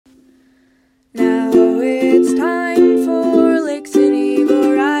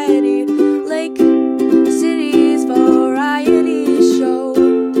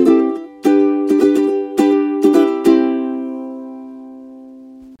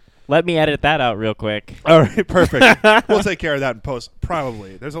Let me edit that out real quick. All right, perfect. We'll take care of that in post.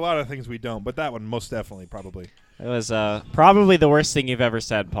 Probably. There's a lot of things we don't, but that one most definitely probably. It was probably the worst thing you've ever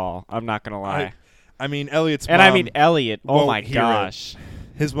said, Paul. I'm not going to lie. I mean, Elliot's and mom I mean, Elliot. Oh, won't my hear gosh.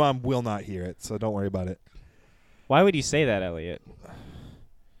 His mom will not hear it, so don't worry about it. Why would you say that, Elliot?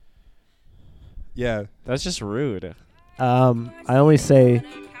 Yeah. That's just rude. I only say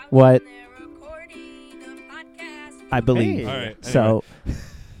what I believe. Hey. All right. So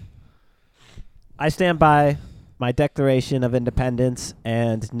I stand by my Declaration of Independence,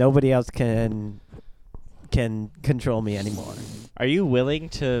 and nobody else can control me anymore. Are you willing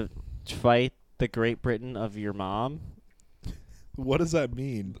to fight the Great Britain of your mom? What does that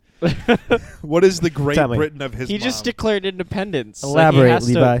mean? What is the Great Tell me. Britain of his He mom? just declared independence. Elaborate,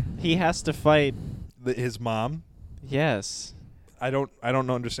 Levi. He has to fight. His mom? Yes. I don't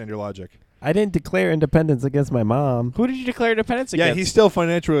understand your logic. I didn't declare independence against my mom, Who did you declare independence Yeah, against? he still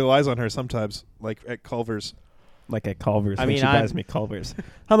financially relies on her sometimes, like at Culver's. like at Culver's. I when mean, she buys I'm- me Culver's.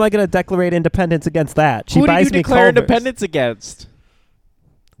 How am I going to declare independence against that? She Who did buys you me declare Culver's. independence against?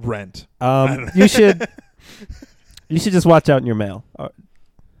 Rent. I don't know. You should just watch out in your mail.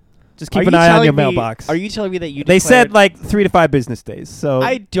 Just keep Are an you eye on telling your me- mailbox. Are you telling me that you They said declared- like 3 to 5 business days. So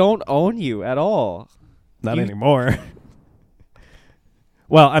I don't own you at all. not you- anymore.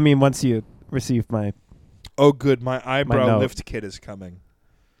 Well, I mean, once you receive my Oh, good. My eyebrow note. lift kit is coming.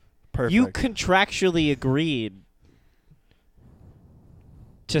 Perfect. You contractually agreed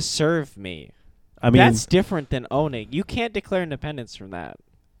to serve me. I mean, That's different than owning. You can't declare independence from that.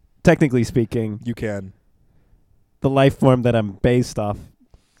 technically speaking, You can. the life form that I'm based off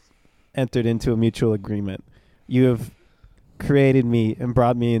entered into a mutual agreement. You have created me and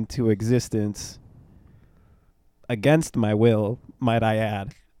brought me into existence against my will, might I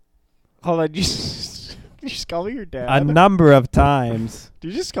add, Hold on, you just call me your dad? a number of times. Did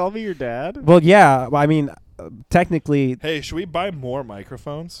you just call me your dad? Well, yeah, I mean, technically, Hey, should we buy more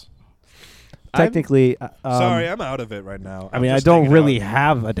microphones? technically, Sorry, I'm out of it right now. I I'm mean, I just don't hanging really out.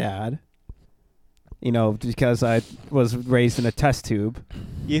 have a dad. You know, because I was raised in a test tube.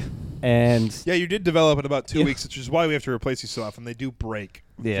 You And Yeah, you did develop in about 2 Yeah. weeks, which is why we have to replace you so often. They do break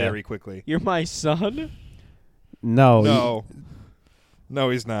very quickly. You're my son? no, No,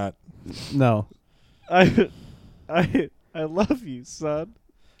 he's not. no. I love you, son.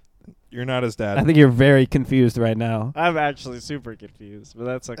 You're not his dad. I think you're very confused right now. I'm actually super confused, but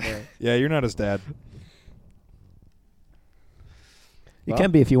that's okay. Yeah, you're not his dad. You Well.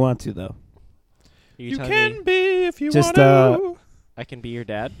 can be if you want to, though. You telling me be if you Just, want to. I can be your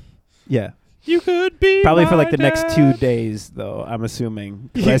dad? Yeah, You could be probably for my like the next 2 dad. days, though. I'm assuming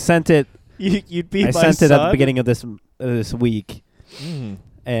 'Cause I sent it. You'd be I my sent son? it at the beginning of this week, Mm.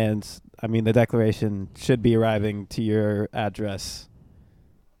 and I mean the declaration should be arriving to your address.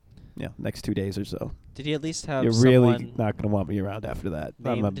 Yeah, next 2 days or so. Did you at least have You're someone really not going to want me around after that.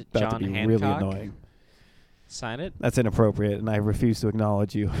 I'm named about John to be Hancock? really annoying. sign it? That's inappropriate, and I refuse to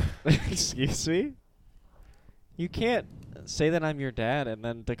acknowledge you. Excuse me? You can't say that I'm your dad and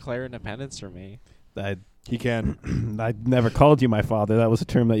then declare independence for me. He can. I never called you my father. That was a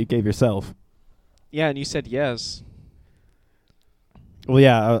term that you gave yourself. Yeah, and you said yes. Well,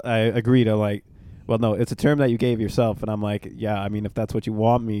 yeah, I agree to like. Well, no, it's a term that you gave yourself, and I'm like, yeah. I mean, if that's what you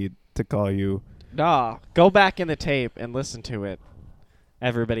want me to call you, Nah, go back in the tape and listen to it.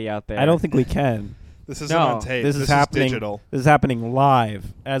 Everybody out there. I don't think we can. This isn't No, on tape. this is happening. digital. This is happening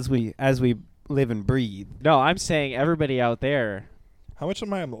live as we live and breathe. No, I'm saying everybody out there How much am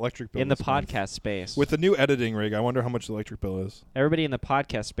my electric bill in the this month? podcast space. With the new editing rig, I wonder how much the electric bill is. Everybody in the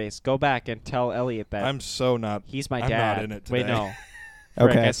podcast space, go back and tell Elliot that I'm so not. he's my I'm dad. not in it Wait, today. no. Frick,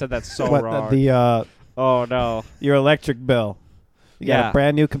 Okay. I said that so What, wrong. Oh, no. your electric bill? You got Yeah. a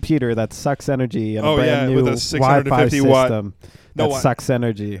brand new computer that sucks energy, and Oh, a brand yeah, new with a Wi-Fi 650 watt- system No, that I- sucks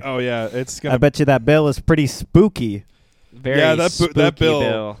energy. Oh yeah, it's I gonna. bet you that bill is pretty spooky. Very yeah, that spooky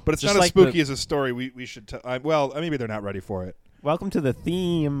bill, but it's Just not as like spooky as a story. We should. Well, maybe they're not ready for it. Welcome to the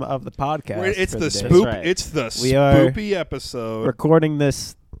theme of the podcast. It's for the day. spoop. right. It's the We are spoopy episode. Recording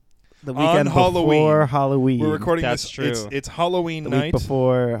this the weekend Halloween. before Halloween. We're recording That's this. true. It's Halloween the night. week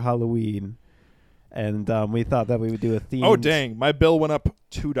before Halloween, and we thought that we would do a theme. Oh dang! My bill went up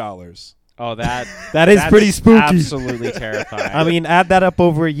 $2. Oh, that That is that's pretty spooky. Absolutely terrifying. I mean, add that up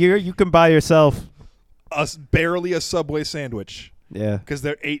over a year, you can buy yourself. Barely a Subway sandwich Yeah. because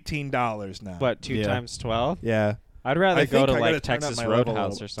they're $18 now. what, 2 Yeah. times 12? Yeah. I'd rather I go think to I gotta like turn up Texas my level a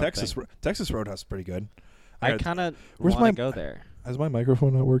Roadhouse little. or something. Texas Roadhouse is pretty good. I gotta- kind of Where's want my- to go there. Is my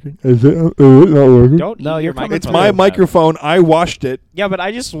microphone not working? Is it not working? Don't No, eat you're your coming It's through. my microphone. microphone. I washed it. Yeah, but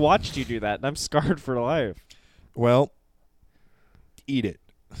I just watched you do that, and I'm scarred for life. Well, eat it.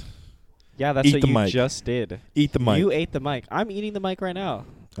 Yeah, that's Eat what the you mic. just did. Eat the mic. You ate the mic. I'm eating the mic right now.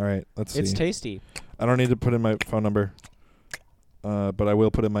 All right, let's see. It's tasty. I don't need to put in my phone number, but I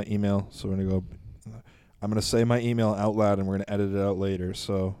will put in my email. So we're gonna go. I'm gonna say my email out loud, and we're gonna edit it out later.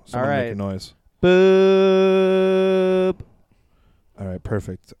 So someone make a right. noise. Boop. All right,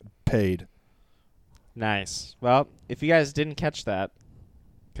 perfect. Paid. Nice. Well, if you guys didn't catch that,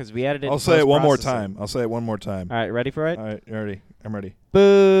 because we added it. I'll in say it one more post-processing. time. I'll say it one more time. All right, ready for it? All right, you ready? I'm ready.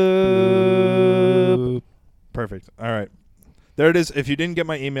 Boop. Perfect. All right. There it is. If you didn't get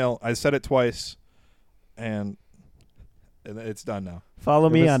my email, I said it twice, and it's done now. Follow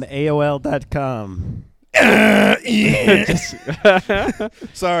It me was- on AOL.com.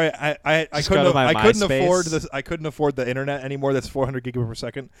 Sorry, I Just couldn't go to my I couldn't MySpace. afford this. I couldn't afford the internet anymore. That's 400 gigabit per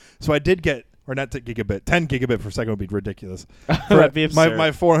second. So I did get, or not gigabit, 10 gigabit per second would be ridiculous. That'd be absurd.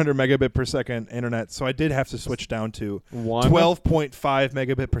 my 400 megabit per second internet. So I did have to switch down to 12.5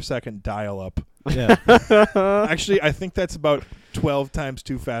 megabit per second dial up. Yeah. Actually, I think that's about 12 times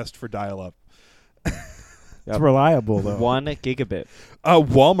too fast for dial up. It's reliable, though. 1 gigabit.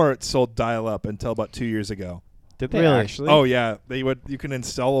 Walmart sold dial up until about 2 years ago. Did they Really? actually? Oh yeah, you can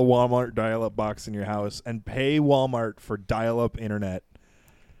install a Walmart dial-up box in your house and pay Walmart for dial-up internet.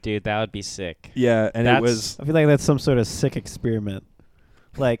 Dude, that would be sick. Yeah, and That's- it was I feel like that's some sort of sick experiment.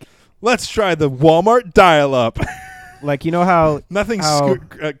 Like, let's try the Walmart dial-up. you know how Nothing How-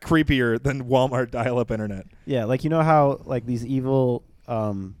 creepier than Walmart dial-up internet. Yeah, like you know how like these evil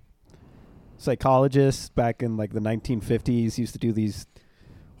psychologists back in like the 1950s used to do these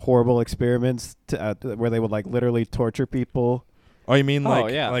horrible experiments where they would like literally torture people. Oh, you mean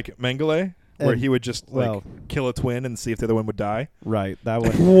like yeah. like Mengele, where And- he would just like well- kill a twin and see if the other one would die? Right. That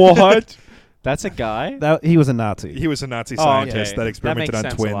one. What? That's a guy? That he was a Nazi. He was a Nazi Oh, scientist okay. that That experimented makes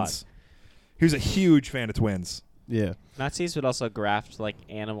on sense a lot. twins. He was a huge fan of twins. Yeah. Nazis would also graft like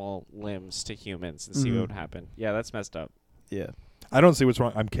animal limbs to humans and see Mhm. what would happen. Yeah, that's messed up. Yeah. I don't see what's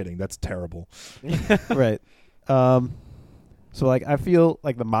wrong. I'm kidding. That's terrible. Right. So like I feel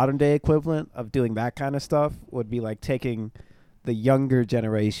like the modern day equivalent of doing that kind of stuff would be like taking the younger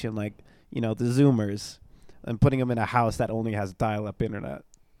generation, like, you know, the Zoomers, and putting them in a house that only has dial-up internet.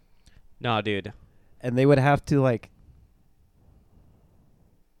 No, dude. And they would have to like,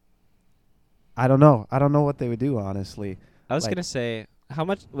 I don't know what they would do, honestly. I was Like- going to say, how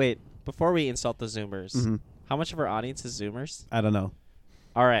much... Wait, before we insult the Zoomers, Mhm. how much of our audience is Zoomers? I don't know.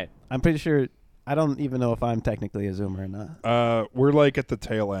 All right. I'm pretty sure. I don't even know if I'm technically a Zoomer or not. We're like at the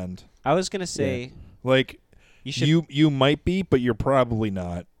tail end. I was going to say, Like you should... you might be, but you're probably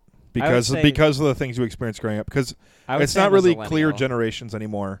not because say- because of the things you experienced growing up. Because I would it's say not I'm a really clear Zillennial. generations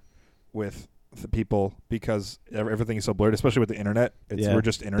anymore with the people because everything is so blurred, especially with the internet. Yeah, We're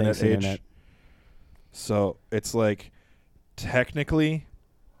just internet thanks, age. internet. So it's like technically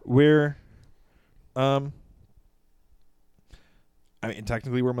we're I mean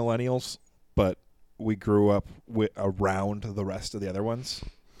technically we're millennials, but we grew up around the rest of the other ones.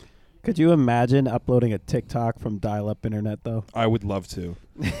 Could you imagine uploading a TikTok from dial-up internet, though? I would love to.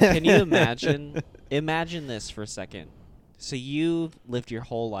 Can you imagine? Imagine this for a second. So you lived your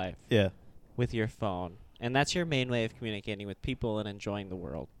whole life Yeah. with your phone, and that's your main way of communicating with people and enjoying the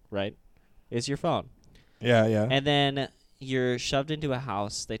world, right? Is your phone. Yeah, yeah. And then you're shoved into a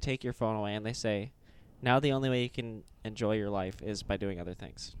house, they take your phone away, and they say, now the only way you can enjoy your life is by doing other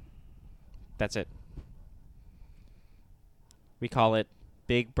things. That's it. We call it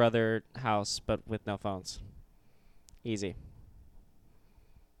Big Brother house, but with no phones. Easy.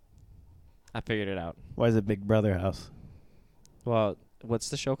 I figured it out. Why is it Big Brother house? Well, what's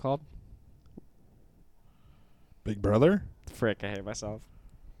the show called? Big Brother? Frick, I hate myself.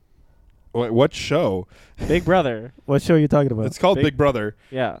 Wait, what show? Big Brother. What show are you talking about? It's called Big Brother.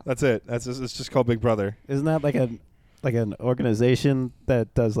 Yeah. That's it. It's just called Big Brother. Isn't that like an organization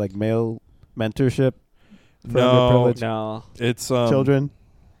that does like male mentorship for No. underprivileged No. It's children?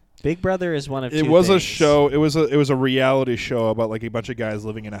 Big Brother is one of It two was a things. show. It was a reality show about like a bunch of guys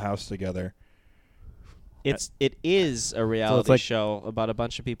living in a house together. It is a reality like show about a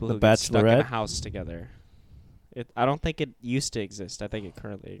bunch of people The who get stuck in a Bachelorette? house together. I don't think it used to exist. I think it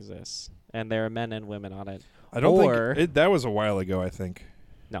currently exists, and there are men and women on it. I don't Or- think that was a while ago. I think.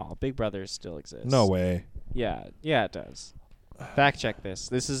 No, Big Brother still exists. No way. Yeah, it does. Fact check this.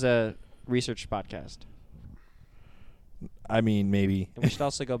 This is a research podcast, I mean, maybe. and we should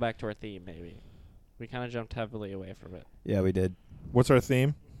also go back to our theme. Maybe we kind of jumped heavily away from it. Yeah, we did. What's our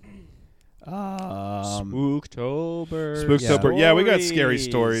theme? Spooktober. Spooktober. Yeah, we got scary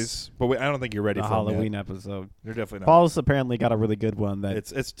stories, but I don't think you're ready the for 'em yet. Halloween episode. You're definitely not. Paul's apparently got a really good one that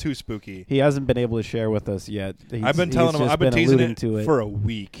It's too spooky. he hasn't been able to share with us yet. I've been telling him. I've been teasing alluding it to it for a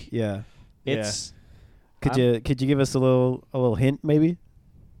week. Yeah. It's Could I'm- you give us a little hint maybe?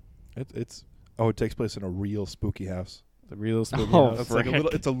 It takes place in a real spooky house. The real spooky Oh, house. It's like frick.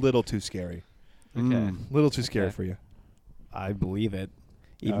 it's a little too scary. Okay. Mm, A little too scary Okay. for you. I believe it.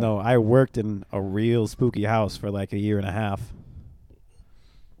 Even Uh, though I worked in a real spooky house for like a year and a half.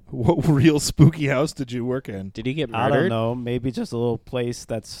 What real spooky house did you work in? Did you get I murdered? don't know. Maybe just a little place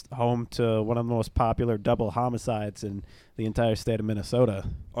that's home to one of the most popular double homicides in the entire state of Minnesota.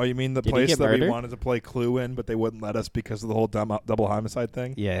 Oh, you mean the Did you place get that we murdered? wanted to play Clue in, but they wouldn't let us because of the whole double homicide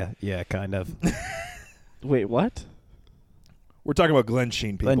thing? Yeah, kind of. Wait, what? We're talking about Glen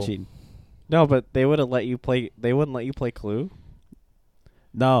Sheen people. Glen Sheen. No, but they wouldn't let you play. They wouldn't let you play Clue.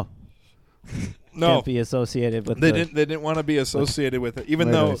 No, No, can't be associated with they the didn't. They didn't want to be associated with it, even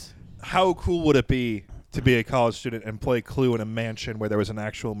murders. though. How cool would it be to be a college student and play Clue in a mansion where there was an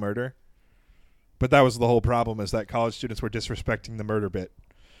actual murder? But that was the whole problem: is that college students were disrespecting the murder bit.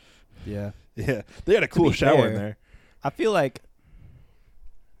 Yeah. Yeah, they had a cool be shower in fair, there. I feel like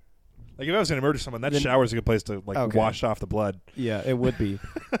Like if I was going to murder someone, that Then- shower's a good place to Okay. wash off the blood. yeah, it would be.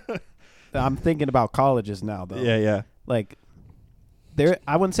 I'm thinking about colleges now though. Yeah. Like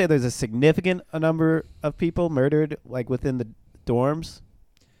I wouldn't say there's a significant number of people murdered like within the dorms.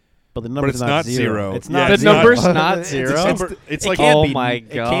 But the number's it's not zero. It's Yeah, not The it's zero. number's not It's, zero? a number, it's It like can't Oh be, my It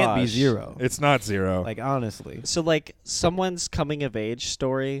can't be gosh. zero. it's not zero. Like honestly. So like someone's coming of age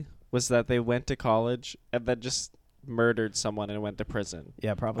story was that they went to college and then just murdered someone and went to prison.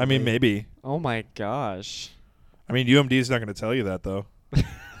 Yeah, probably. I mean, maybe. Oh my gosh. I mean, UMD's not going to tell you that though.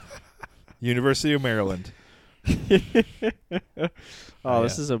 University of Maryland. Oh,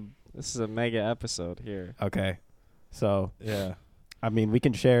 this yeah. is a mega episode here. Okay. So Yeah. I mean we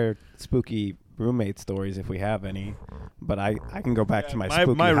can share spooky roommate stories if we have any. But I can go back to my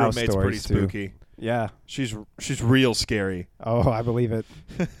spooky my house roommate's pretty stories too. spooky. Yeah. She's real scary. Oh, I believe it.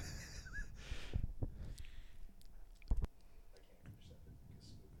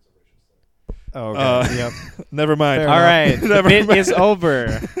 Oh, okay. Yep. Never mind. Fair All enough. right, the Never bit mind. is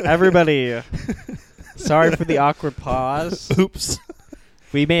over. Everybody, sorry for the awkward pause. Oops.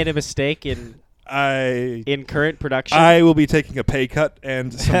 We made a mistake in current production. I will be taking a pay cut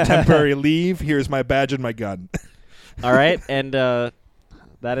and some temporary leave. Here's my badge and my gun. All right, and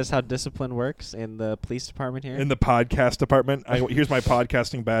that is how discipline works in the police department here. In the podcast department, here's my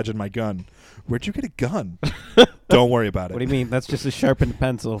podcasting badge and my gun. Where'd you get a gun? Don't worry about it. What do you mean? That's just a sharpened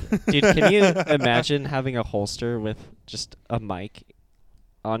pencil. Dude, can you imagine having a holster with just a mic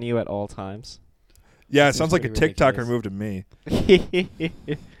on you at all times? Yeah, it Seems sounds like a pretty TikToker ridiculous. move to me.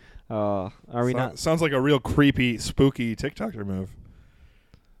 Oh, are we not Sounds like a real creepy, spooky TikToker move.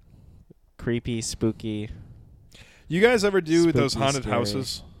 creepy, spooky? You guys ever do those Spooky, haunted scary.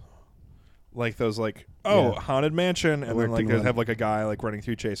 houses? Like those, Yeah. haunted mansion, and We're then like thinking they have like a guy like running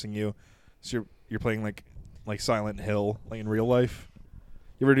through chasing you. So you're playing like Silent Hill, like in real life.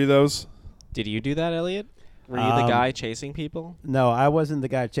 You ever do those? Did you do that, Elliot? Were you the Um, guy chasing people? No, I wasn't the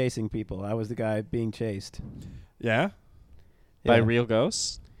guy chasing people. I was the guy being chased. Yeah. By Yeah. real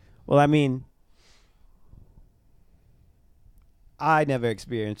ghosts? Well, I mean, I never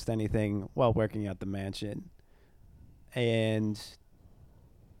experienced anything while working at the mansion. And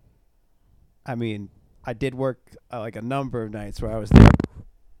I mean, I did work like a number of nights where I was there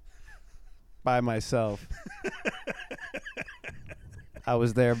by myself. I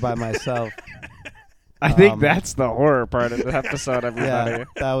was there by myself. I think Um, that's the horror part of the episode, Yeah, everybody.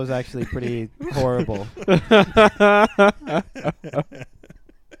 that was actually pretty horrible.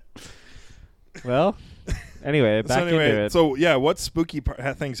 Well, anyway, back into it. so yeah, what spooky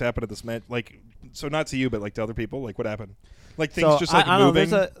things happen at this man? Like, so not to you, but like to other people. Like, what happened? Like things So just like I don't moving.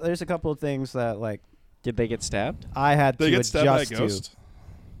 know. There's a couple of things that like Did they get stabbed? I had They to get stabbed by a adjust ghost.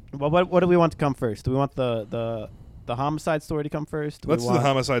 to. Well, what do we want to come first? Do we want the homicide story to come first? Do we Let's do the want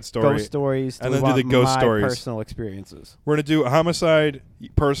homicide story. Ghost stories. and we then do the want ghost my stories. Personal experiences. We're gonna do a homicide,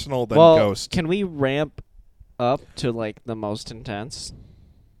 personal, then well, ghost. can we ramp up to like the most intense?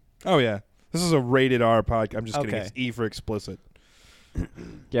 Oh yeah, this is a rated R podcast. I'm just kidding. Okay. It's E for explicit.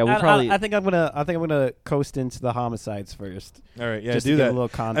 Yeah, we'll probably. I think I'm gonna coast into the homicides first. All right, yeah, just do to give that. a little I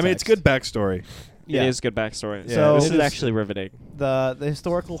context. mean, it's good backstory. Yeah. It is good backstory. Yeah, So- this it is is- actually riveting. The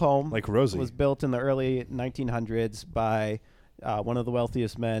historical home Like Rosie. was built in the early 1900s by one of the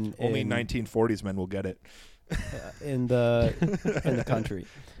wealthiest men Only in 1940s men will get it. in the country,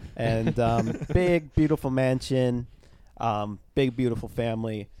 and big beautiful mansion, big beautiful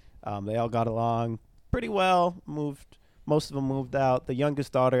family. They all got along pretty well. Most of them moved out. The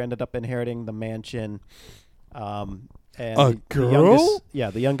youngest daughter ended up inheriting the mansion. And A the girl?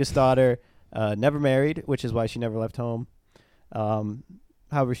 the youngest daughter never married, which is why she never left home.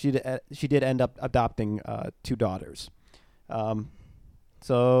 However, she did end up adopting 2 daughters.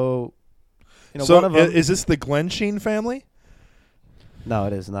 So, So one of them. is this the Glensheen family? No,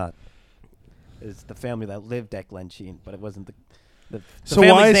 it is not. It's the family that lived at Glensheen, but it wasn't the So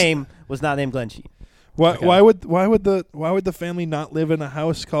family's why is- name was not named Glensheen. Why Okay. why would the family not live in a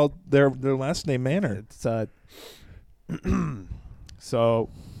house called their last name Manor? It's so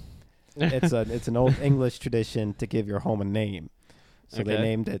it's an old English tradition to give your home a name. So they Okay.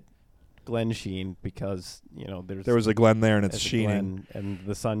 named it Glensheen because There was a Glen there and it's there's a sheening. glen and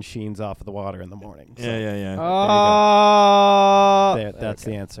the sun sheens off of the water in the morning. So Yeah. Oh, that's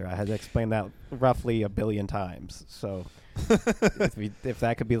the answer. I had to explain that roughly a billion times. So if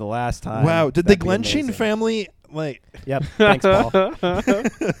that could be the last time. Wow, did the that'd be Glensheen amazing. family like Yep. Thanks, Paul.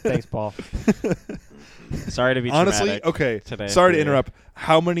 Thanks, Paul. Sorry to be honestly? traumatic Okay, today sorry for to you. interrupt.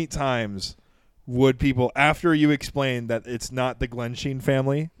 How many times would people, after you explain that it's not the Glensheen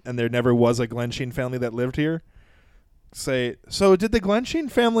family and there never was a Glensheen family that lived here, say, so did the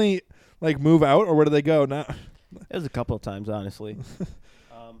Glensheen family like move out or where did they go? Now, It was a couple of times, honestly.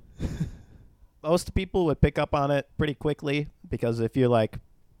 Most people would pick up on it pretty quickly because if you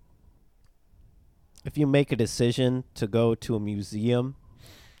make a decision to go to a museum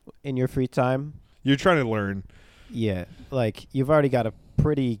in your free time, you're trying to learn. yeah, like you've already got a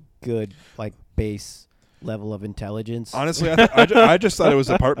pretty good like base level of intelligence. Honestly, I just thought it was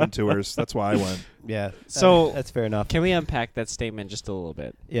apartment tours. That's why I went. Yeah. So- that's fair enough. Can we unpack that statement just a little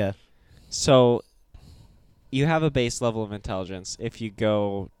bit? Yeah. So, you have a base level of intelligence if you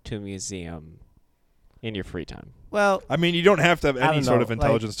go to a museum in your free time. Well, I mean, you don't have to have I any don't sort know, of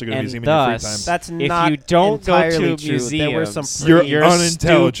intelligence to go to a and museum in your free thus- time. that's If not you don't go to entirely true. There were some museums, You're pretty, you're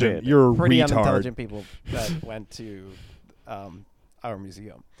unintelligent. stupid. You're a pretty retard. unintelligent people that went to our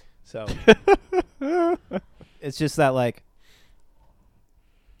museum. So it's just that like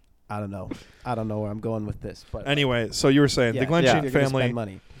I don't know where I'm going with this, but Anyway, so you were saying yeah, the Glensheen if you're gonna family. spend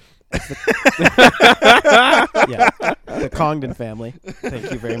money. Yeah, the Congdon family.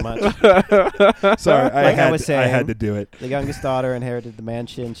 Thank you very much. Sorry, Like I was I had saying, to do it. The youngest daughter inherited the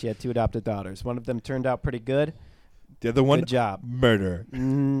mansion. She had 2 adopted daughters. One of them turned out pretty good. The other one, Good job. murder.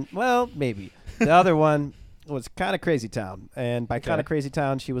 Well, maybe. The other one was kind of crazy town, and by kind Okay. of crazy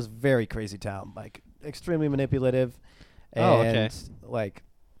town, she was very crazy town, like extremely manipulative, and Oh, okay. like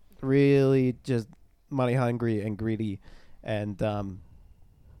really just money hungry and greedy, and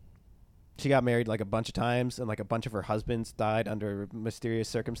she got married like a bunch of times, and like a bunch of her husbands died under mysterious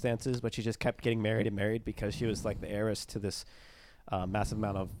circumstances, but she just kept getting married and married because she was like the heiress to this massive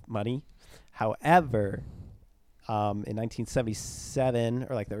amount of money. However, in 1977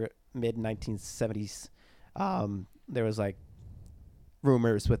 or like the mid 1970s, there was like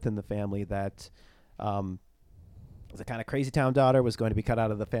rumors within the family that the kind of crazy town daughter was going to be cut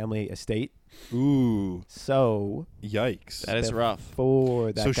out of the family estate. Ooh, So yikes! That is rough.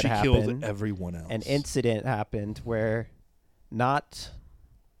 before that So could she happen, killed everyone else. an incident happened where not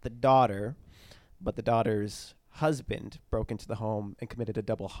the daughter, but the daughter's husband broke into the home and committed a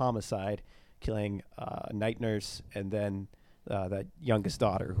double homicide, killing a night nurse and then that youngest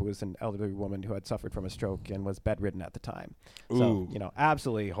daughter, who was an elderly woman who had suffered from a stroke and was bedridden at the time. Ooh. So,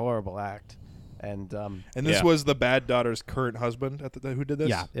 absolutely horrible act. And And this Yeah. was the bad daughter's current husband who did this?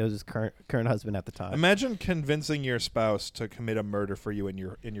 yeah, it was his current husband at the time. Imagine convincing your spouse to commit a murder for you in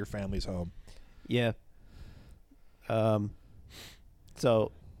your family's home. Yeah.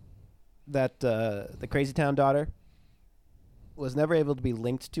 So that the Crazy Town daughter was never able to be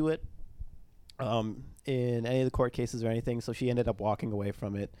linked to it in any of the court cases or anything, so she ended up walking away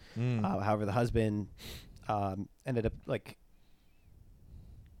from it. However, the husband ended up like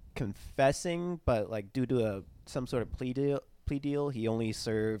confessing, but like due to some sort of plea deal, he only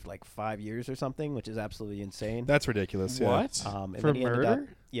served like 5 years or something, which is absolutely insane. That's ridiculous. Yeah. What? And For then he ended up-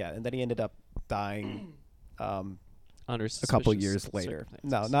 murder? yeah, and then he ended up dying Under a couple suspicious years later.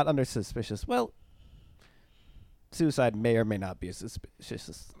 No, circumstances. not under suspicious. Well, suicide may or may not be a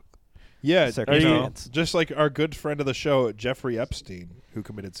suspicious. Yeah, Circumstance. just like our good friend of the show, Jeffrey Epstein, who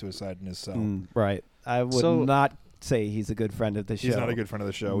committed suicide in his cell. Right. I would So- not say he's a good friend of the show. He's not a good friend of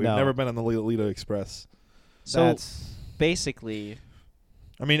the show. We've No. never been on the Lolita Express. So That's basically,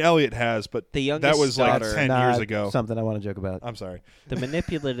 I mean, Elliot has, but the youngest that was like daughter, 10 not years ago. something I want to joke about. I'm sorry. the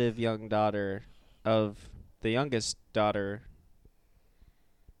manipulative young daughter of the youngest daughter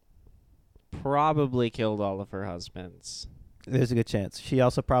probably killed all of her husbands. There's a good chance. She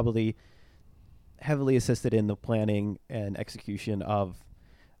also probably heavily assisted in the planning and execution of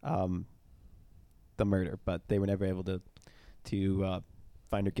the murder, but they were never able to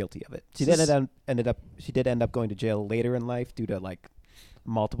find her guilty of it. She did end up going to jail later in life due to like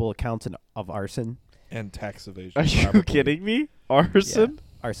multiple accounts of arson. And tax evasion. Are you probably. kidding me? Arson? Yeah,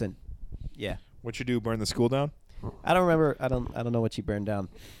 arson. Yeah. What'd you do? Burn the school down? I don't remember. I don't know what she burned down,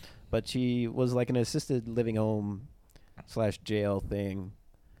 but she was like an assisted living home / jail thing,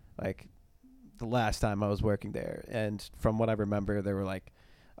 like the last time I was working there. And from what I remember, they were like,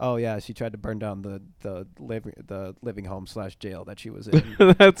 "Oh yeah, she tried to burn down the living home / jail that she was in."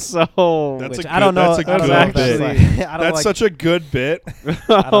 That's so. That's which a I don't good- know. that's a I don't good know if bit. that's like, I don't That's like, such a good bit. I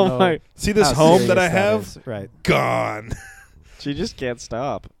oh don't know my! See this how home that I serious have? is. Right? Gone. She just can't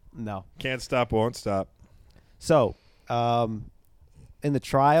stop. No. Can't stop, won't stop. So, in the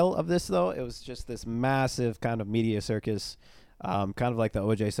trial of this, though, it was just this massive kind of media circus, kind of like the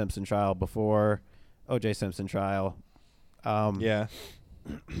O.J. Simpson trial before O.J. Simpson trial. Yeah.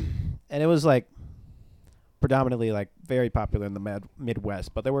 And it was like predominantly like very popular in the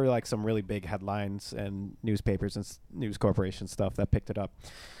Midwest, but there were like some really big headlines and newspapers and news corporation stuff that picked it up.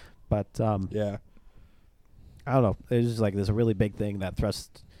 But Yeah. I don't know. It was just like this really big thing that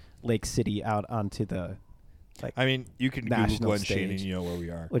thrust Lake City out onto the, I mean, you can Google National Glen Sheen and stage. you know where we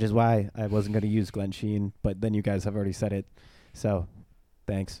are. which is why I wasn't going to use Glen Sheen, but then you guys have already said it. So,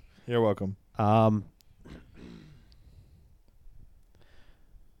 thanks. You're welcome.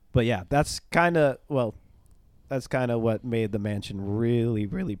 But yeah, that's kind of what made the mansion really,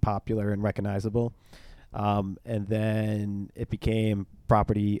 really popular and recognizable. And then it became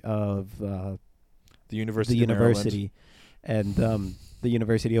property of The the University of Maryland. university, and the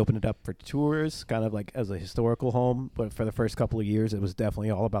university opened it up for tours, kind of like as a historical home. But for the first couple of years, it was definitely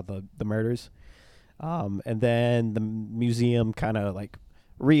all about the murders. And then the museum kind of like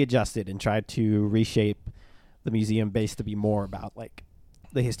readjusted and tried to reshape the museum base to be more about like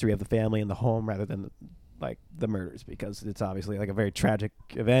the history of the family and the home rather than like the murders, because it's obviously like a very tragic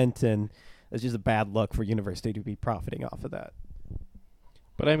event, and it's just a bad look for university to be profiting off of that.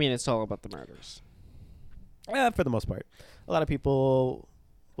 But I mean, it's all about the murders. For the most part, a lot of people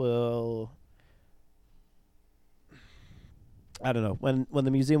will. I don't know. When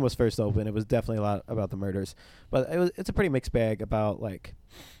the museum was first open, it was definitely a lot about the murders, but it's a pretty mixed bag about like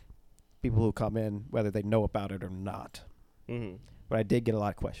people who come in, whether they know about it or not. Mm-hmm. But I did get a lot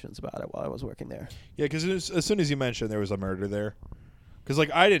of questions about it while I was working there. Yeah, because as soon as you mentioned there was a murder there, because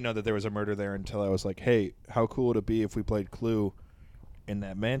like I didn't know that there was a murder there until I was like, hey, how cool would it be if we played Clue in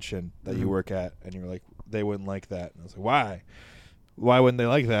that mansion that you Mhm. work at? And you were like, they wouldn't like that. And I was like, why? Why wouldn't they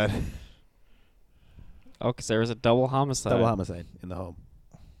like that? Oh, because there was a double homicide. Double homicide in the home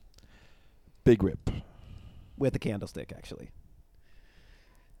Big rip. with a candlestick, actually.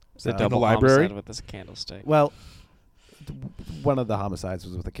 It's a In the double library? homicide with this candlestick. Well, one of the homicides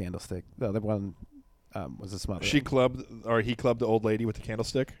was with a candlestick. The other one was a smothering. He clubbed the old lady with the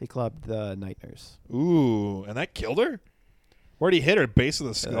candlestick. He clubbed the night nurse. Ooh, and that killed her? Where'd he hit her? Base of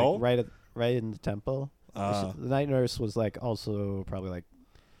the skull? Like right in the temple. The night nurse was like also probably like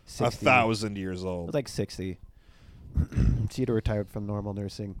 60. 1,000 years It old. was like 60. She'd retired from normal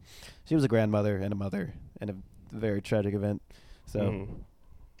nursing. She was a grandmother and a mother in a very tragic event. So Mhm.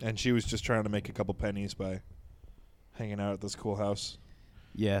 And she was just trying to make a couple pennies by hanging out at this cool house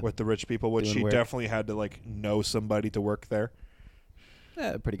yeah, with the rich people, which Doing she work. definitely had to like know somebody to work there.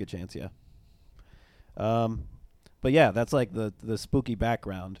 a pretty good chance. Yeah. But yeah, that's like the spooky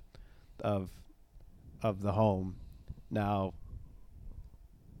background of the home. Now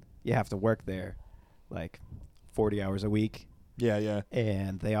you have to work there like 40 hours a week, Yeah, yeah.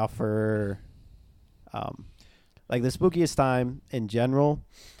 and they offer like the spookiest time in general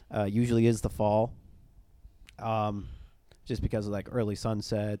usually is the fall, just because of like early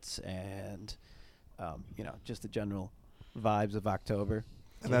sunsets and just the general vibes of October.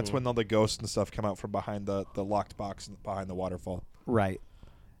 And that's Mhm. when all the ghosts and stuff come out from behind the locked box behind the waterfall. Right.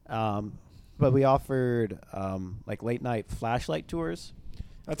 But we offered like late night flashlight tours,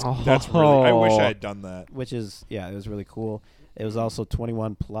 That's Oh. that's really. I wish I had done that. which is it was really cool. It was also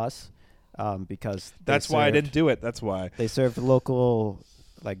 21 plus, because That's why I didn't do it. That's why. They served local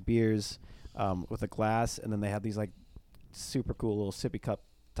like beers with a glass, and then they had these like super cool little sippy cup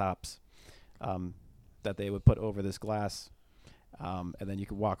tops that they would put over this glass, and then you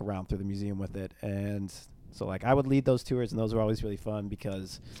could walk around through the museum with it. And so like I would lead those tours, and those were always really fun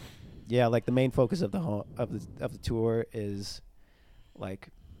because like the main focus of the of the tour is like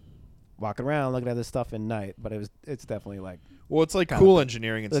walking around looking at this stuff at night, but it's definitely like Well, it's like Kind cool of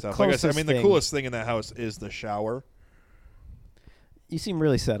engineering and the stuff. Like I said, I closest mean, the thing. coolest thing in that house is the shower. you seem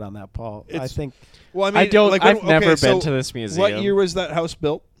really set on that, Paul. I It's- think Well, I mean, I don't. Like, I've when- never okay, so been to this museum. What year was that house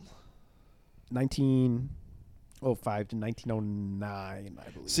built? 19 1905 to 1909, I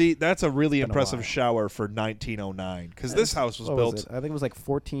believe. See, that's a really Been a impressive while. shower for 1909 because this house was What built. it? I think it was like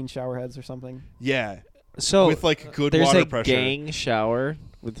 14 shower heads or something. Yeah, So with like good there's water a pressure. gang shower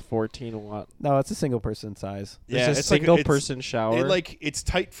with 14 watt. No, it's a single person size. Yeah, There's a it's like single it's- person shower it's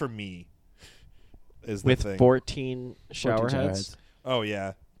tight for me. Is the with thing. 14 shower 14 heads. Oh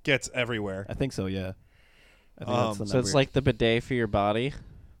yeah, gets everywhere. I think so, yeah. I think that's the So it's number. like the bidet for your body.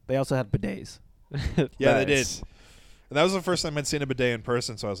 They also had bidets. Yeah, they did. Nice. And that was the first time I'd seen a bidet in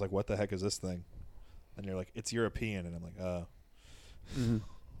person, so I was like, "What the heck is this thing?" And you're like, "It's European," and I'm like, "Oh,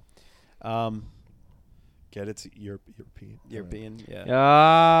 get it's European." European,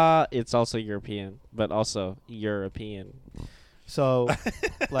 yeah. It's also European, but also European. So,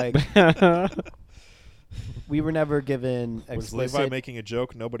 like, we were never given Was Levi explicit. making a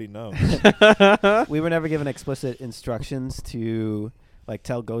joke? Nobody knows. We were never given explicit instructions to like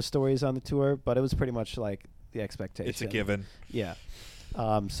tell ghost stories on the tour, but it was pretty much like the expectation. It's a given. Yeah.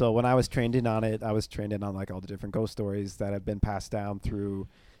 So when I was trained in on it, I was trained in on like all the different ghost stories that have been passed down through,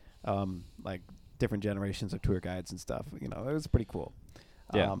 like different generations of tour guides and stuff. You know, it was pretty cool.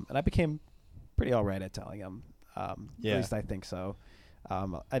 Yeah. And I became pretty all right at telling them. Yeah. At least I think so. A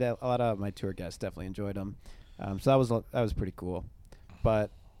lot of my tour guests definitely enjoyed them. So that was pretty cool. But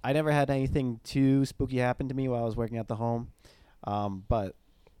I never had anything too spooky happen to me while I was working at the home. But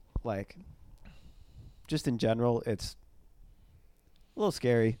like, just in general, it's a little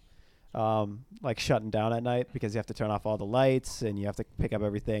scary. Like shutting down at night because you have to turn off all the lights and you have to pick up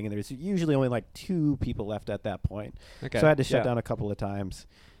everything. And there's usually only like 2 people left at that point. Okay. So I had to shut yeah. down a couple of times.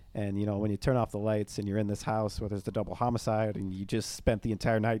 And, you know, when you turn off the lights and you're in this house where there's the double homicide and you just spent the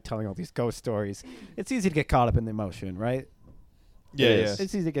entire night telling all these ghost stories, it's easy to get caught up in the emotion, right? Yeah, It yeah. is.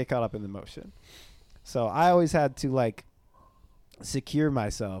 It's easy to get caught up in the emotion. So I always had to, like, secure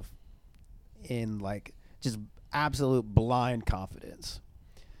myself in, like, just absolute blind confidence.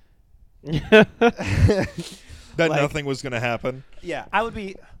 That Like- nothing was going to happen. Yeah, I would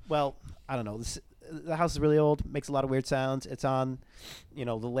be. Well, I don't know. The house is really old. Makes a lot of weird sounds. It's on, you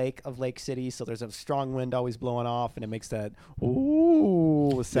know, the lake of Lake City, so there's a strong wind always blowing off, and it makes that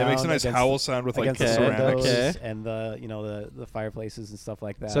ooh Yeah, sound. it makes a nice against- howl sound with like against the the ceramics. windows Okay. and the the fireplaces and stuff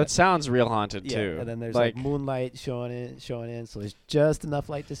like that. So it sounds real haunted yeah, too. and then there's like moonlight showing in, so there's just enough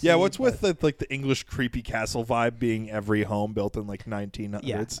light to see. Yeah, what's but- with the English creepy castle vibe being every home built in like 1900s?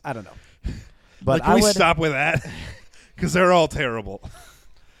 Yeah, I don't know. But Like, can I we would stop with that? Because they're all terrible.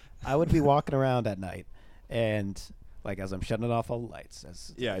 I would be walking around at night, and like as I'm shutting off all the lights,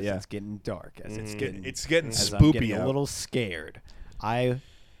 as Yeah, as yeah. it's getting dark, as it's getting It's getting as I'm spoopy getting out. a little scared, I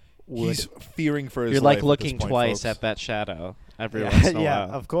would. He's fearing for his you're life like at looking this point, twice folks. at that shadow every yeah, once in a yeah,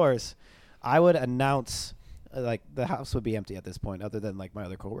 while. of course. I would announce, like the house would be empty at this point, other than like my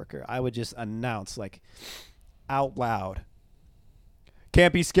other coworker. I would just announce like out loud.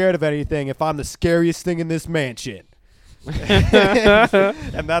 Can't be scared of anything if I'm the scariest thing in this mansion.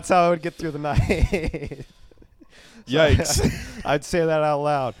 And that's how I would get through the night. Yikes. I'd say that out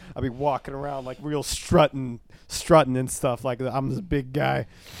loud. I'd be walking around like real strutting and stuff. Like I'm this big guy,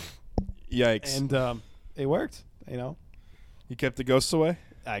 Yikes. and it worked. You know, You kept the ghosts away?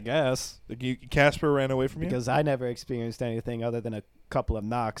 I guess Like Casper ran away from you? because I never experienced anything other than a couple of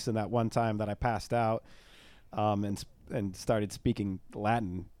knocks, and that one time that I passed out, and started speaking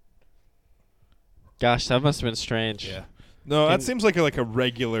Latin. Gosh, that must have been strange. No, that Can- seems like a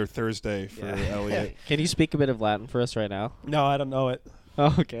regular Thursday for Yeah. Elliot. Can you speak a bit of Latin for us right now? No, I don't know it.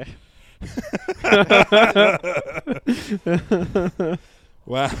 Oh, okay.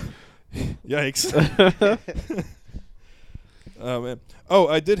 Wow. Yikes. Oh, man. Oh,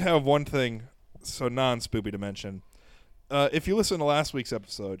 I did have one thing, so non-spoopy to mention. If you listen to last week's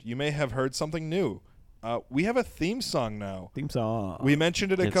episode, you may have heard something new. We have a theme song now. Theme song. We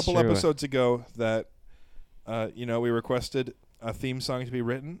mentioned it a It's couple true. episodes ago that, we requested a theme song to be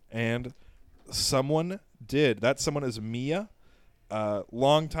written, and someone did. That someone is Mia,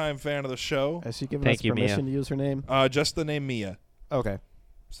 longtime fan of the show. Has she given Thank us you, Mia. permission to use her name? Just the name Mia. Okay.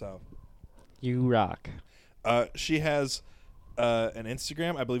 So You rock. she has an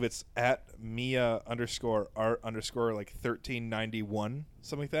Instagram. I believe it's at Mia _art_ like 1391,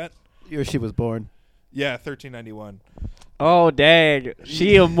 something like that. Or she was born. Yeah, 1391. Oh, dang.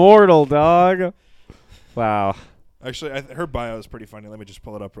 She immortal, dog. Wow. Actually, her bio is pretty funny. Let me just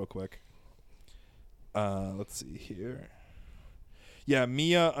pull it up real quick. Let's see here. Yeah,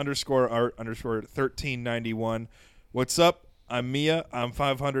 Mia _art_ 1391. What's up? I'm Mia. I'm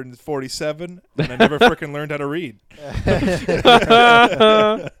 547, and I never frickin' learned how to read.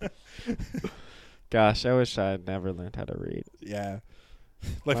 Gosh, I wish I had never learned how to read. Yeah.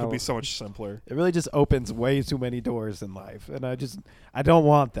 Life would Well, be so much simpler. It really just opens way too many doors in life, and I don't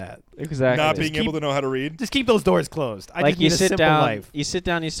want that. Exactly. Not Just being able to know how to read. Just keep those doors closed. I like just you need a sit simple down, life. you sit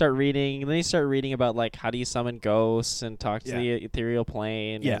down, you start reading, and then you start reading about like how do you summon ghosts and talk to the ethereal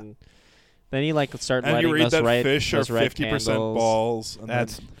plane. Yeah. And then you like start And letting you read those that red, fish are those red 50% candles. balls. And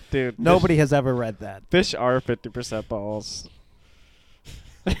That's then, Dude. nobody has ever read that. Fish are 50% balls.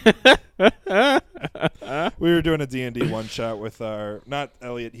 we were doing a D&D one shot with our not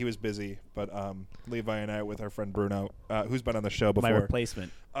Elliot, he was busy, but Levi and I with our friend Bruno, who's been on the show before. My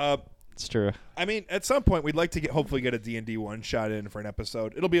replacement. It's true. I mean, at some point we'd like to hopefully get a D&D one shot in for an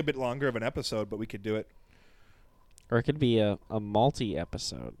episode. It'll be a bit longer of an episode, but we could do it. Or it could be a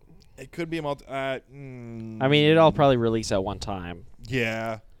multi-episode. It could be a multi. I mean, it'd all probably release at one time.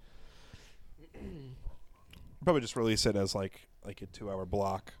 Yeah. Probably just release it as like a 2-hour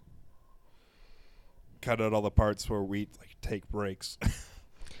block. Cut out all the parts where we like take breaks.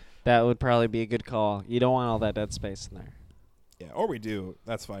 That would probably be a good call. You don't want all that dead space in there. Yeah, or we do.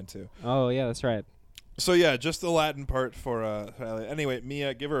 That's fine too. Oh, yeah, that's right. So yeah, just the Latin part for anyway,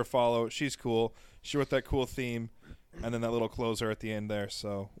 Mia, give her a follow. She's cool. She wrote that cool theme and then that little closer at the end there.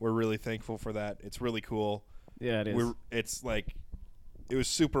 So we're really thankful for that. It's really cool. Yeah, it is. It's like it was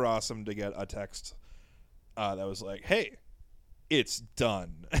super awesome to get a text that was like, "Hey, it's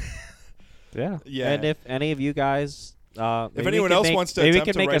done." Yeah. Yeah. And if any of you guys, if anyone else wants to maybe we attempt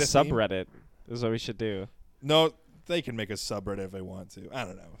can to make a write a theme. subreddit. Is what we should do. No, they can make a subreddit if they want to. I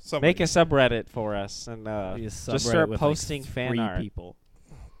don't know. Somebody. Make a subreddit for us and just start posting fan art. People.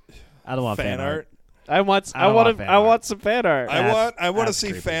 I don't want fan art. I want I don't want fan art. want some fan art. I want to That's see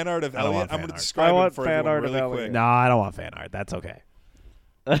creepy. fan art of I don't Elliot. want I'm fan going to art. describe I him want for fan everyone art of really Elliot. quick. No, I don't want fan art. That's okay.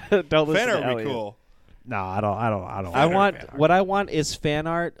 Don't listen Fan to art would Elliot. be cool. No, I don't. I want want fan art. what I want is fan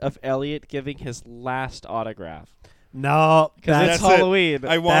art of Elliot giving his last autograph No, because That's it's it. Halloween.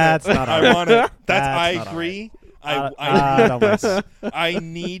 I want That's it. not I alright. want it. That's That's I not agree. I don't want- I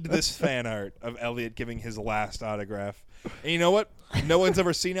need this fan art of Elliot giving his last autograph. And you know what? No one's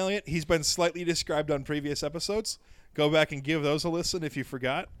ever seen Elliot. He's been slightly described on previous episodes. Go back and give those a listen if you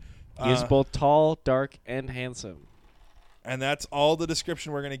forgot. He is both tall, dark, and handsome. And that's all the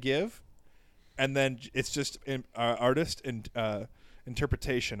description we're going to give. And then it's just artist and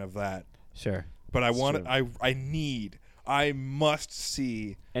interpretation of that. Sure. But I That's want true. I must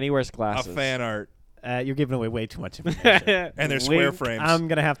see And he wears a glasses. fan art. You're giving away way too much information. And they're square Wink. frames. I'm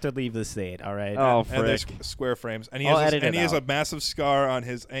gonna have to leave the state. All right. Oh, And there's frick. square frames. And he I'll has, edit it he has a out. massive scar on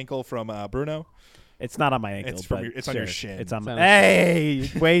his ankle from Bruno. It's not on my ankle. It's from but your- it's on your sure, shin. It's on It's my. on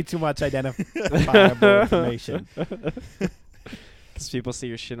his Hey, way too much identifiable information. Because people see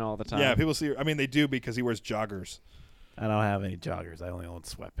your shin all the time. Yeah, people see. I mean, they do because he wears joggers. I don't have any joggers. I only own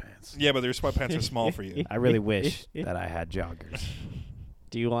sweatpants. Yeah, but their sweatpants are small for you. I really wish that I had joggers.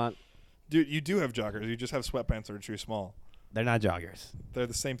 Do you want? Dude, you do have joggers. You just have sweatpants that are too small. They're not joggers. They're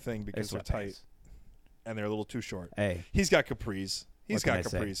the same thing because they're They're tight sweatpants. and they're a little too short. Hey, He's got capris. He's What can got I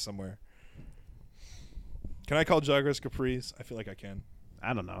say? capris somewhere. Can I call joggers capris? I feel like I can.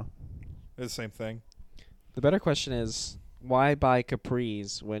 I don't know. They're the same thing. The better question is, why buy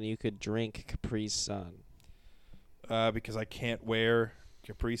Capri's when you could drink Capri Sun? Because I can't wear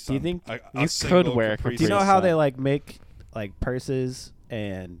Capri Sun. Do you think a you single could wear Capri Do you know Capri how Sun. they like make like purses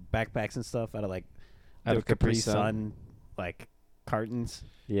and backpacks and stuff out of like Out the of Capri Capri Sun? Sun like cartons?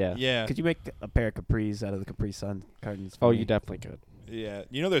 Yeah. Yeah. Could you make a pair of capris out of the Capri Sun cartons? for Oh, me? you definitely could. Yeah.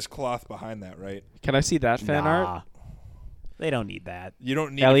 You know there's cloth behind that, right? Can I see that fan art? Nah. They don't need that. You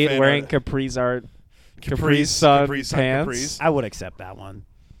don't need Elliot fan wearing art. Capri's art. Capri Capri Sun Capris. pants. I would accept that one.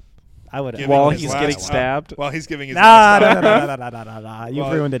 I would. Giving While his he's last getting au- stabbed. While he's giving his Nah, last, nah, autograph, nah, nah, nah, nah, nah. You've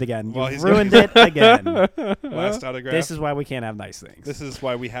While- ruined it again. while You've he's ruined giving it again. last autograph. This is why we can't have nice things. This is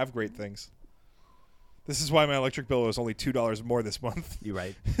why we have great things. This is why my electric bill was only $2 more this month. You're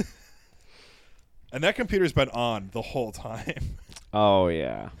right. And that computer's been on the whole time. Oh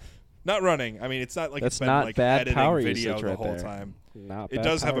yeah. Not running. I mean, it's not like That's it's been not like bad editing power video usage the right whole there. time. Not It bad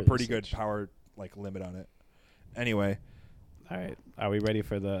does have a power pretty usage. good power like limit on it. Anyway, All right. Are we ready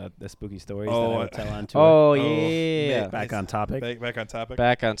for the spooky stories Oh, that I would tell on tour? Oh, Oh, yeah. Back on topic. back on topic.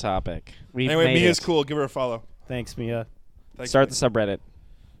 Back on topic. We Anyway, made Mia's it. cool. Give her a follow. Thanks, Mia. Thank Start you. the subreddit.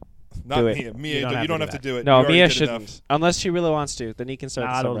 Not do it. Mia. Mia, You don't have you to don't do have to that. do it. No, You already Mia did shouldn't. enough. Unless she really wants to. Then you can start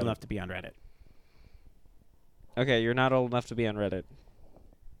Not the old subreddit. enough to be on Reddit. Okay, you're not old enough to be on Reddit.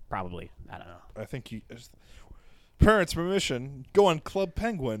 Probably. I don't know. I think you. Parents' permission. Go on Club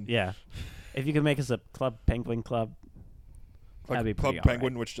Penguin. Yeah. If you could make us a Club Penguin club, that'd be Club pretty all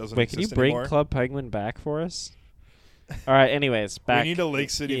Penguin, which doesn't Wait, can you exist bring anymore. Club Penguin back for us? All right. Anyways, back. We need a Lake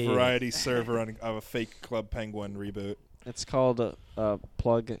City Yeah. Variety server on of a fake Club Penguin reboot. It's called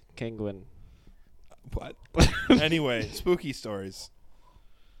Plug Penguin. What? Anyway, spooky stories.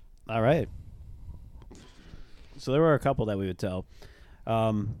 All right. So there were a couple that we would tell.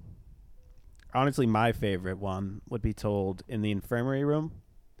 Honestly, my favorite one would be told in the infirmary room.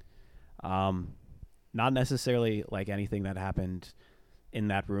 Not necessarily like anything that happened in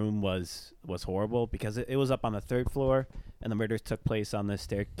that room was horrible, because it was up on the 3rd floor, and the murders took place on the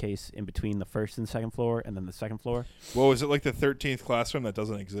staircase in between the 1st and 2nd floor, and then the 2nd floor. Whoa, is it like the 13th classroom that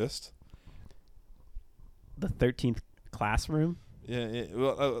doesn't exist? The 13th classroom? Yeah,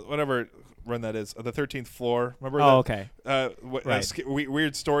 well, whatever run that is. The 13th floor. Remember Oh, that? okay. Right.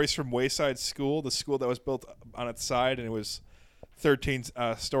 Weird stories from Wayside School, the school that was built on its side, and it was 13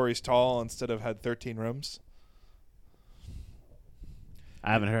 stories tall instead of had 13 rooms.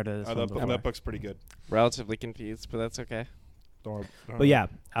 I haven't heard of this one before. That book's pretty good. Relatively confused, but that's okay. Don't But yeah,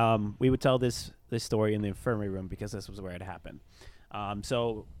 we would tell this story in the infirmary room because this was where it happened.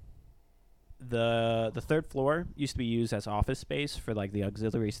 So the 3rd floor used to be used as office space for like the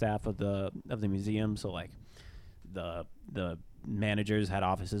auxiliary staff of the museum. So like the managers had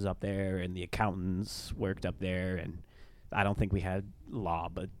offices up there, and the accountants worked up there. And I don't think we had law,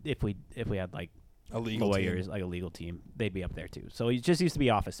 but if we had like a legal lawyers, team. like a legal team, they'd be up there too. So it just used to be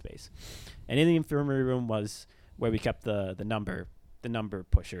office space. And in the infirmary room was where we kept the number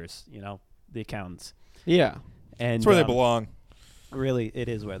pushers, the accountants. Yeah. And It's where they belong. Really, it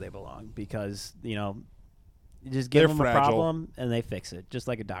is where they belong, because, you just give them fragile. a problem and they fix it, just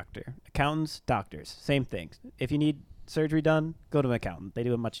like a doctor. Accountants, doctors, same thing. If you need surgery done, go to an accountant. They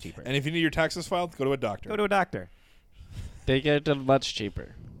do it much cheaper. And if you need your taxes filed, go to a doctor. Go to a doctor. They get it much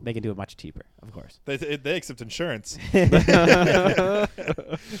cheaper. They can do it much cheaper, of course. They accept insurance.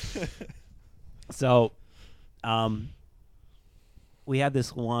 So, we had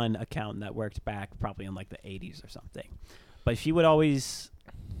this one accountant that worked back probably in like the 80s or something, but she would always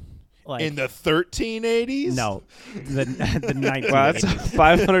like In the 1380s? no, the 1980s. Wow, that's a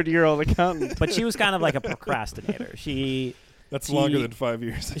 500-year-old accountant. But she was kind of like a procrastinator. That's She- longer than 5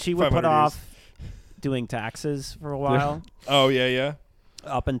 years. She would 500 put years. off doing taxes for a while, Oh, yeah.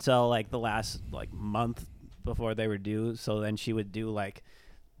 up until like the last like month before they were due. So then she would do like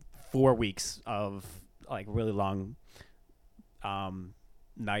 4 weeks of like really long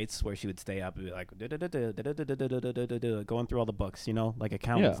nights where she would stay up and be like going through all the books, like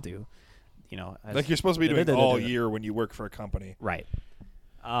accountants do. As Like you're supposed to be doing all year when you work for a company. right.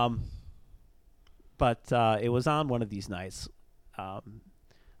 But it was on one of these nights.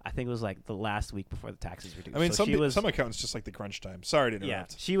 I think it was like the last week before the taxes were due. I mean, So she was, some accountants just like the crunch time. Sorry to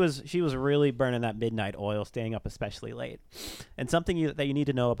interrupt. yeah, she was really burning that midnight oil, staying up especially late. And something that you need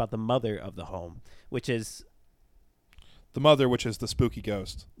to know about the mother of the home, which is, The mother, which is the spooky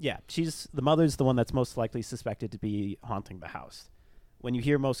ghost. yeah, the mother's the one that's most likely suspected to be haunting the house. When you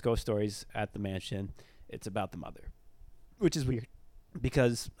hear most ghost stories at the mansion, it's about the mother, which is weird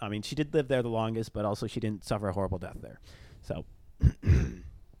because, I mean, she did live there the longest, but also she didn't suffer a horrible death there. So,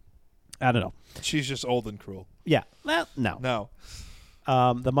 I don't know. She's just old and cruel. Yeah. Well, no. No.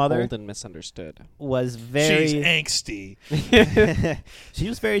 The mother Old and misunderstood. was very... She's angsty. She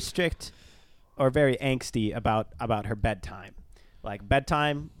was very strict or very angsty about her bedtime. Like,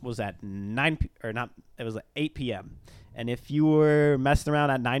 bedtime was at 8 p.m. And if you were messing around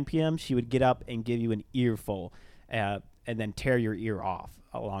at 9 p.m., she would get up and give you an earful and then tear your ear off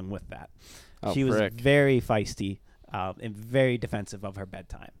along with that. Oh, She was frick. very feisty and very defensive of her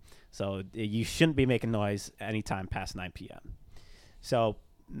bedtime. So you shouldn't be making noise anytime past 9 p.m. So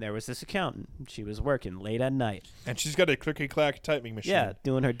there was this accountant. She was working late at night. And she's got a clicky-clack typing machine. Yeah,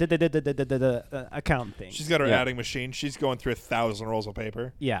 doing her accountant thing. She's got her Yeah. adding machine. She's going through 1,000 rolls of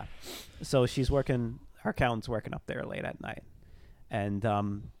paper. Yeah. So she's working, her accountant's working up there late at night. And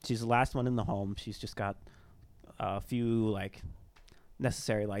she's the last one in the home. She's just got a few, like,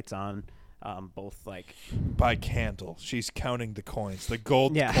 necessary lights on, both, like... By candle. She's counting the coins. The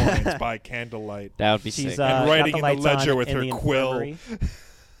gold Yeah. coins by candlelight. That would be She's sick. And got writing the in the lights ledger on with in her the quill. infirmary.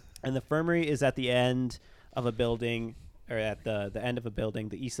 And the infirmary is at the end of a building, or at the end of a building,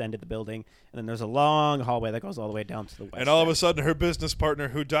 the east end of the building. And then there's a long hallway that goes all the way down to the west. And all of there. a sudden, her business partner,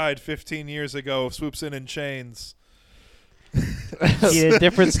 who died 15 years ago, swoops in chains.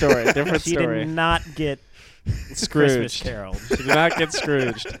 Different story. Different She story. did not get Christmas Scrooged. Carol. She did not get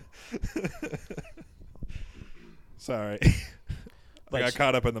Scrooged. Sorry. I But got she-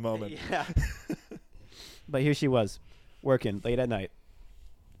 caught up in the moment. Yeah. But here she was, working late at night,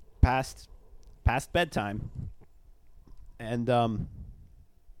 past bedtime, and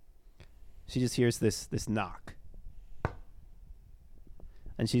she just hears this knock,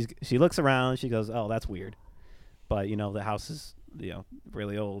 and she looks around. She goes, "Oh, that's weird," but the house is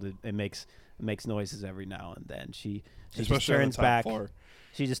really old. It makes noises every now and then. She just Especially on the turns top back. floor.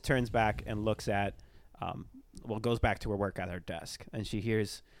 She just turns back and looks at, goes back to her work at her desk, and she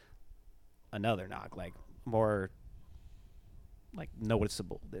hears another knock, like more, like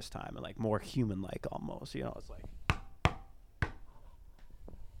noticeable this time, and like more human-like almost. It's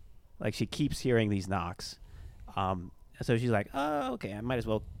like she keeps hearing these knocks. So she's like, "Oh, okay, I might as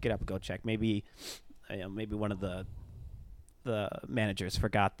well get up and go check. Maybe one of the managers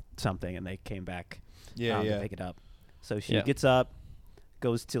forgot something and they came back to pick it up." So she gets up,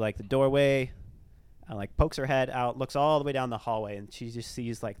 goes to like the doorway, and like pokes her head out, looks all the way down the hallway, and she just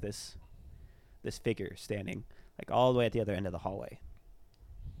sees like this figure standing like all the way at the other end of the hallway.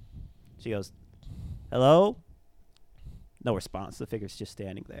 She goes, "Hello?" No response. The figure's just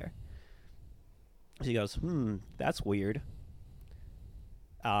standing there. She goes, "That's weird.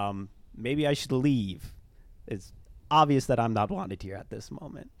 Maybe I should leave. It's obvious that I'm not wanted here at this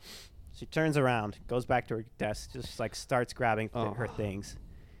moment." She turns around, goes back to her desk, just like starts grabbing her things.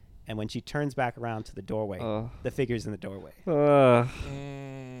 And when she turns back around to the doorway, the figure's in the doorway.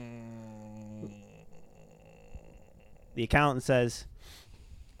 The accountant says,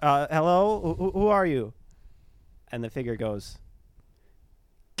 "Hello? Who are you?" And the figure goes,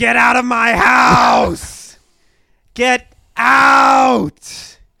 "Get out of my house! Get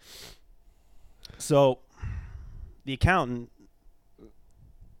out!" So the accountant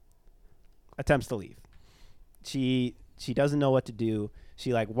attempts to leave. She doesn't know what to do.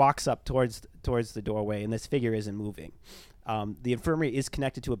 She like walks up towards the doorway, and this figure isn't moving. The infirmary is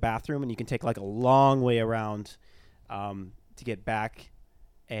connected to a bathroom, and you can take like a long way around to get back,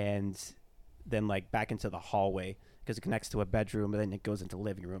 and then like back into the hallway, because it connects to a bedroom, and then it goes into the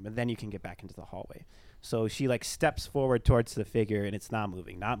living room, and then you can get back into the hallway. So she like steps forward towards the figure, and it's not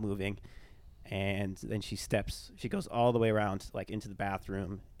moving. And then she goes all the way around, like into the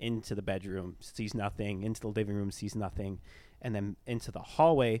bathroom, into the bedroom, sees nothing, into the living room, sees nothing, and then into the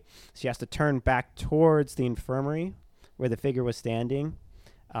hallway. She has to turn back towards the infirmary where the figure was standing,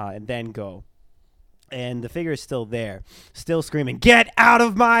 and then go. And the figure is still there, still screaming, "Get out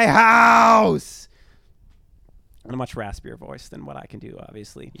of my house!" In a much raspier voice than what I can do,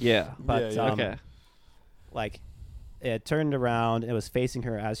 obviously. Yeah. But Okay. like, it turned around. It was facing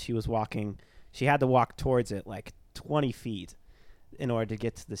her as she was walking. She had to walk towards it like 20 feet in order to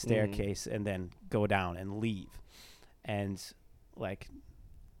get to the staircase and then go down and leave. And like,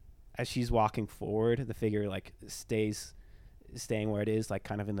 as she's walking forward, the figure like staying where it is, like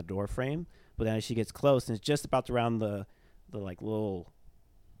kind of in the door frame. But then as she gets close and is just about to round the like little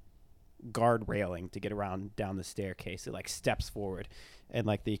guard railing to get around down the staircase, it like steps forward, and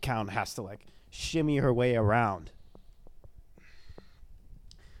like the accountant has to like shimmy her way around,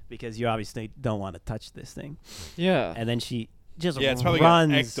 because you obviously don't want to touch this thing. Yeah. And then she just it's probably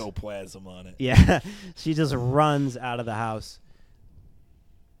runs. got ectoplasm on it. Yeah, she just runs out of the house,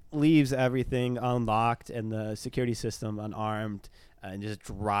 leaves everything unlocked and the security system unarmed, and just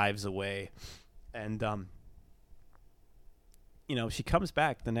drives away. And she comes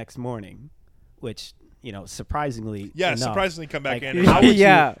back the next morning, which surprisingly enough, surprisingly come back like, in. how would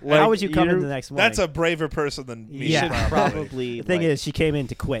Yeah, you, how like, would you come in you're- the next morning? That's a braver person than me. Yeah. Should probably. The thing like, is, she came in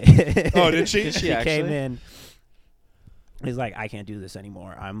to quit. Oh, did she? Did she She came actually? in. He's like, "I can't do this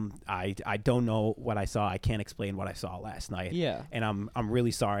anymore. I don't know what I saw. I can't explain what I saw last night. Yeah. And I'm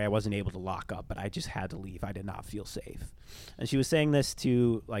really sorry I wasn't able to lock up, but I just had to leave. I did not feel safe." And she was saying this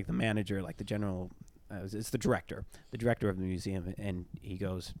to like the manager, like the general, it's the director of the museum, and he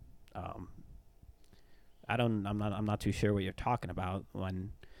goes, I'm not too sure what you're talking about. When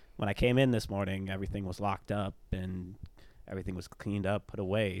I came in this morning, everything was locked up and everything was cleaned up, put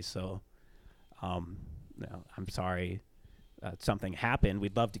away. So, I'm sorry. Something happened.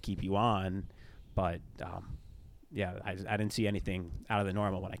 We'd love to keep you on, but I didn't see anything out of the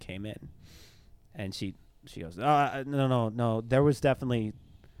normal when I came in. And she goes, no. There was definitely.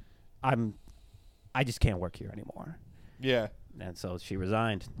 I just can't work here anymore. Yeah. And so she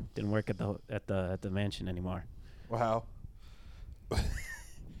resigned. Didn't work at the mansion anymore. Wow.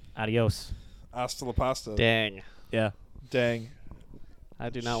 Adios. Hasta la pasta. Dang. Yeah. Dang. I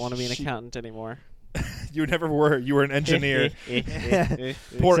do not want to be an She- accountant anymore. You never were. You were an engineer.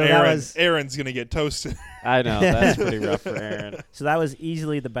 Poor So that Aaron. was- Aaron's gonna get toasted. I know that's pretty rough for Aaron. So that was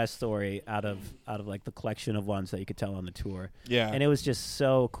easily the best story out of like the collection of ones that you could tell on the tour. Yeah. And it was just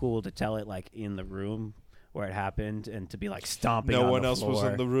so cool to tell it like in the room where it happened, and to be like stomping No on one the else was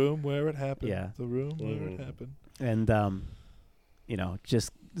floor. in the room where it happened. Yeah. The room where Mhm. it happened. And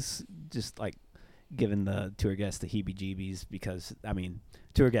just like giving the tour guests the heebie-jeebies because, I mean,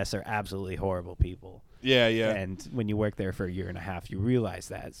 tour guests are absolutely horrible people. Yeah, yeah. And when you work there for a year and a half, you realize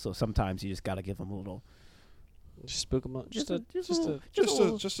that. So sometimes you just got to give them a little, Just spook them up. Just a Just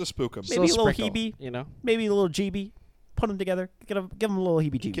to spook them. Maybe a little sprinkle, heebie. you know. maybe a little GB. Put them together. Give them a little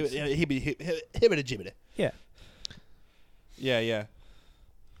heebie-jeebies. Hibbity-jibbity. Yeah. Yeah, yeah.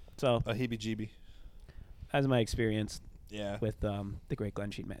 So A heebie-jeebie. that's my experience Yeah. with the Great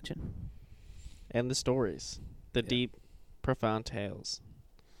Glensheen Mansion. And the stories, the Yeah. deep, profound tales.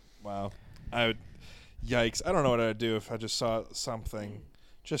 Wow. I would. Yikes! I don't know what I'd do if I just saw something,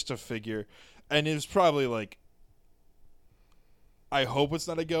 just to figure, and it was probably like. I hope it's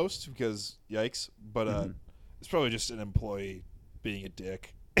not a ghost because yikes! But Mhm. it's probably just an employee being a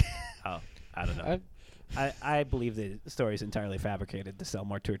dick. Oh, I don't know. I believe the story is entirely fabricated to sell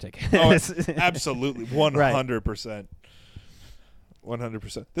more tour tickets. Oh, absolutely, 100%.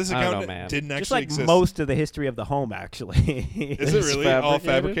 100%. This I don't know, account man. didn't Just actually like exist. most of the history of the home, actually. Is it It's really all fabricated?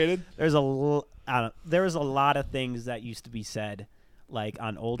 fabricated? There was a lot of things that used to be said, like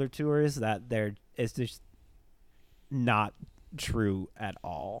on older tours, that it's just not true at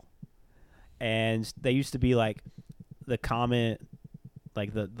all. And they used to be like the comment,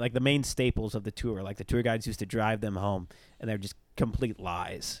 like the main staples of the tour. Like the tour guides used to drive them home, and they're just complete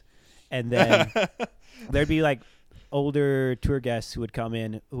lies. And then there'd be like older tour guests who would come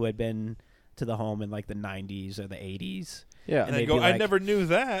in who had been to the home in like the 90s or the 80s. Yeah. And they'd they go, be I like- never knew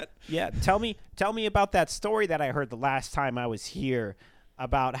that. Yeah, tell me about that story that I heard the last time I was here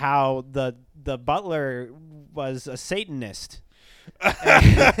about how the butler was a Satanist.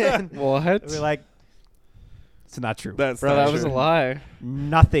 And What? we're like, it's not true. That's Bro, not that was a true. lie.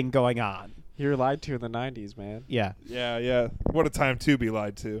 Nothing going on. You were lied to in the 90s, man. Yeah. Yeah, yeah. What a time to be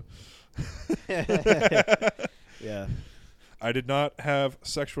lied to. Yeah. I did not have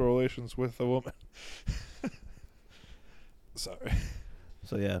sexual relations with a woman. Sorry.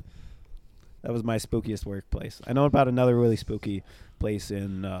 So yeah, that was my spookiest workplace. I know about another really spooky place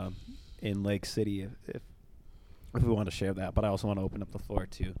in Lake City if we want to share that, but I also want to open up the floor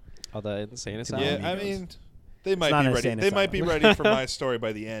to. Oh, the insane asylum. Yeah, Amigos. I mean, they might not be an ready. insane They might be asylum. ready for my story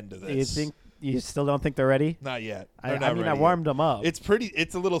by the end of this. You still don't think they're ready? Not yet. I They're not mean, I ready warmed yet. them up. It's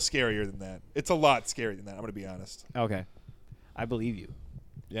a little scarier than that. It's a lot scarier than that. I'm going to be honest. Okay, I believe you.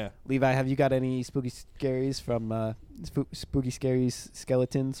 Yeah. Levi, have you got any spooky scaries from spooky scaries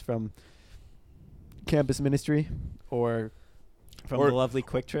skeletons from campus ministry or from Or- the lovely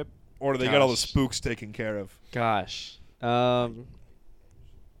Quick Trip? Or they got all the Gosh. spooks taken care of. Gosh. I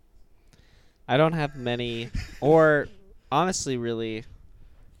don't have many, or honestly, really,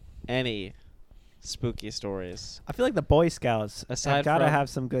 any spooky stories. I feel like the Boy Scouts Aside have got to from- have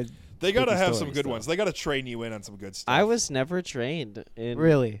some good. They got to spooky have some stories, good though. ones. They got to train you in on some good stuff. I was never trained in.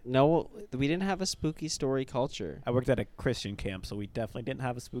 Really? No, we didn't have a spooky story culture. I worked at a Christian camp, so we definitely didn't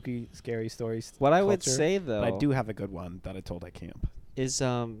have a spooky, scary stories. What I would culture, say though, but I do have a good one that I told at camp. is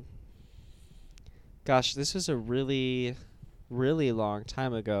gosh, this was a really, really long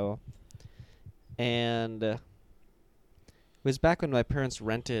time ago, and it was back when my parents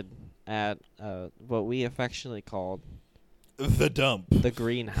rented at what we affectionately called the dump. the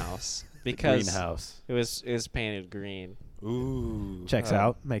greenhouse because Greenhouse it was painted green. Ooh. checks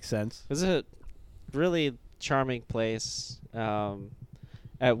out, makes sense. It was a really charming place.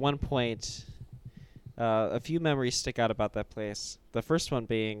 At one point, a few memories stick out about that place. The first one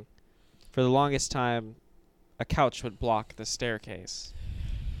being, for the longest time, a couch would block the staircase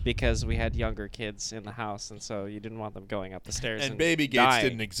because we had younger kids in the house, and so you didn't want them going up the stairs. And baby gates dying,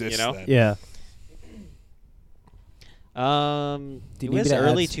 didn't exist you know? then. Yeah. It Do you was need to add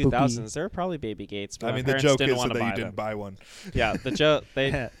early spooky- 2000s. There were probably baby gates, but I my mean, the parents joke didn't is want that to you buy didn't them. buy one. Yeah, the joke.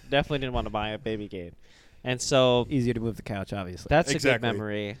 They definitely didn't want to buy a baby gate, and so Easier to move the couch, obviously. that's Exactly. a good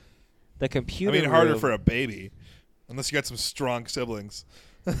memory. The I computer. mean, harder room- for a baby, unless you got some strong siblings.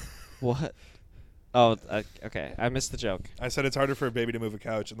 What? Oh, okay. I missed the joke. I said it's harder for a baby to move a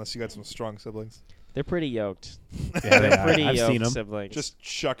couch unless you got some strong siblings. They're pretty yoked. Yeah, they They're are. pretty I've yoked seen 'em. siblings. Just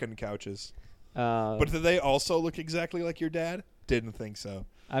chucking couches. But But do they also look exactly like your dad? Didn't think so.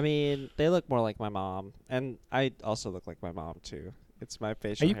 I mean, they look more like my mom, and I also look like my mom too. It's my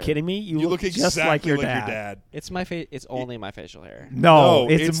facial. Are you hair. kidding me? You look just exactly like your dad. It's my It's only my facial hair. No, No,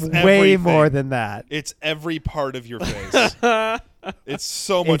 it's, it's way everything. more than that. It's every part of your face. It's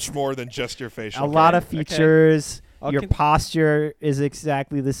so much It's more than just your facial A lot hair. of features. I'll Your con- posture is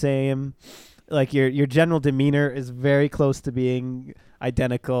exactly the same. Like your general demeanor is very close to being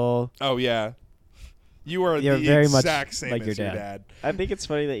identical. Oh, yeah. You are You're the very much exact same like as your your dad. dad. I think it's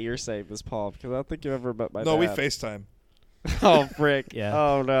funny that you're saying this, Paul, because I don't think you've ever met my No, dad. we FaceTime. Oh, frick. Yeah.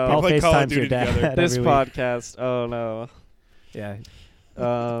 Oh, no. Paul play Call of FaceTimes your Duty dad. together. This every week. podcast. Oh, no. Yeah.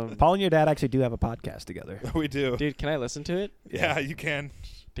 Paul, Paul and your dad actually do have a podcast together. We do. dude, can I listen to it? Yeah, you can.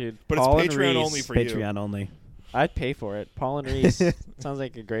 Dude, But Paul it's and Patreon Reese. only for you. Patreon only. I'd pay for it. Paul and Reese. Sounds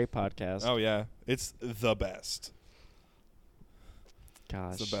like a great podcast. Oh yeah, it's the best.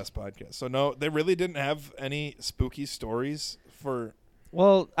 Gosh. It's the best podcast. So no, they really didn't have any spooky stories for.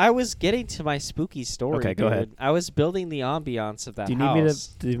 Well, I was getting to my spooky story. Okay, go dude. ahead. I was building the ambiance of that Do you need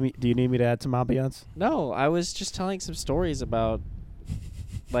house. me to? Do you need me to add some ambiance? No, I was just telling some stories about,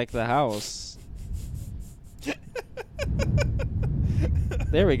 like, the house.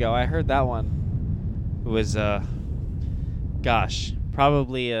 There we go. I heard that one. It was, gosh,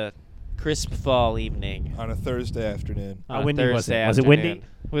 probably a crisp fall evening. On a Thursday afternoon. On How a windy was it? Thursday Was it windy? afternoon.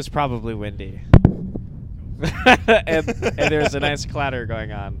 It was probably windy. and there was a nice clatter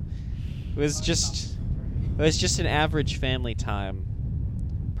going on. It was just an average family time.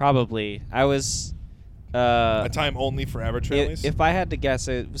 Probably. I was A time only for average families. if I had to guess,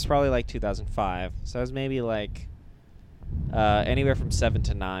 it was probably like 2005. So I was maybe like anywhere from 7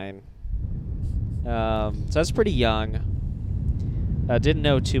 to 9. So I was pretty young. Didn't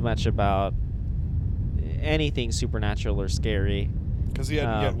know too much about anything supernatural or scary. Because he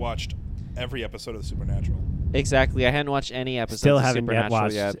hadn't yet um, watched every episode of Supernatural. Exactly. I hadn't watched any episodes Still of haven't yet Supernatural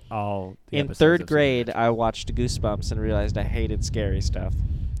watched yet. all. The In episodes third of grade, Supernatural. I watched Goosebumps and realized I hated scary stuff.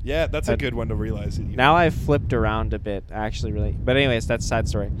 Yeah, that's a I'd- good one to realize. That you Now I've flipped around a bit, actually, really. But anyways, that's a side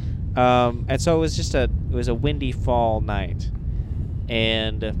story. And so it was a windy fall night,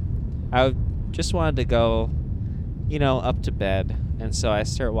 and I just wanted to go, up to bed. And so I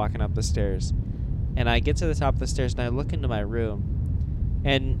start walking up the stairs, and I get to the top of the stairs, and I look into my room,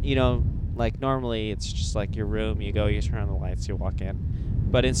 and like normally it's just like your room. You go, you turn on the lights, you walk in.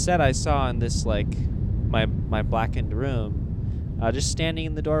 But instead, I saw in this like my blackened room, just standing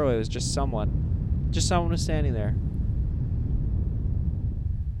in the doorway was just someone. Just someone was standing there.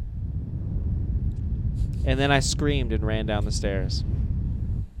 And then I screamed and ran down the stairs.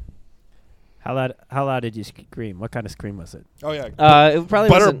 How loud did you scream? What kind of scream was it? Oh yeah. It probably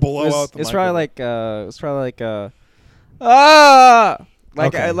Better wasn't. blow it was, out the it's probably microphone. like it's probably like ah,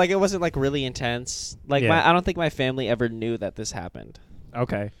 like Okay. like it wasn't like really intense. Like Yeah. I don't think my family ever knew that this happened.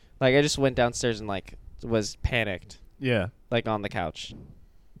 Okay. Like I just went downstairs and like was panicked, Yeah. like on the couch,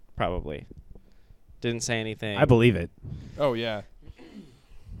 probably. Didn't say anything. I believe it. Oh yeah.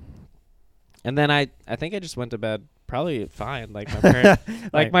 And then I think I just went to bed probably fine. Like my parents,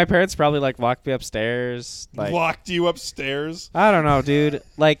 like my parents probably like locked me upstairs. Like Locked you upstairs. I don't know, dude.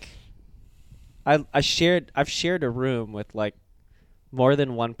 Like I've shared a room with like more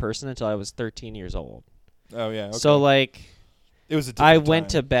than one person until I was 13 years old. Oh yeah. Okay. So like it was a I different went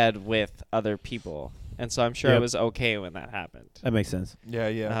to time. bed with other people, and so I'm sure I Yep. was okay when that happened. That makes sense. Yeah,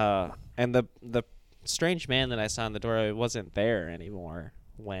 yeah. And the strange man that I saw in the doorway wasn't there anymore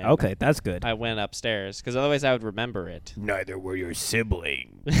when Okay, that's good. I went upstairs, because otherwise I would remember it. Neither were your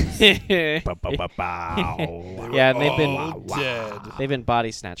siblings. Yeah, Ba-ba-ba-bow. and they've been Oh, dead. they've been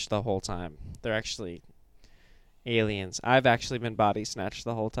body snatched the whole time. They're actually aliens. I've actually been body snatched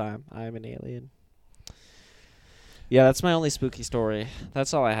the whole time. I'm an alien. Yeah, that's my only spooky story.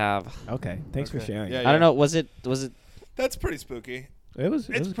 That's all I have. Okay, thanks for Okay. sharing. Yeah, I don't know. Was it? That's pretty spooky. It was.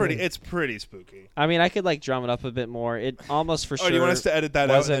 It's pretty spooky. I mean, I could like drum it up a bit more. It almost for Oh, sure. do you want us to edit that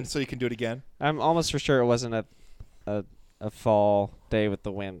out wasn't- and so you can do it again? I'm almost for sure it wasn't a fall day with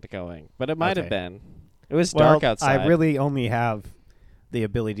the wind going, but it might have Okay. been. It was Well, dark outside. I really only have the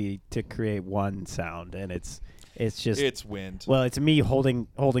ability to create one sound, and it's just It's wind. well, it's me holding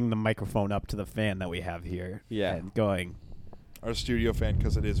the microphone up to the fan that we have here. Yeah. and going. Our studio fan,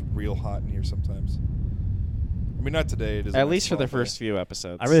 because it is real hot in here sometimes. I mean, not today. It is. At least for the first few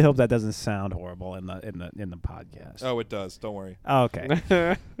episodes. I really hope that doesn't sound horrible in the podcast. Oh, it does. Don't worry. Oh,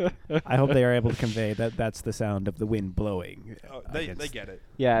 okay. I hope they are able to convey that that's the sound of the wind blowing. Oh, they against get it.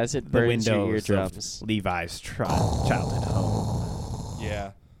 Yeah, as it the burns your windows eardrums. of Levi's childhood home.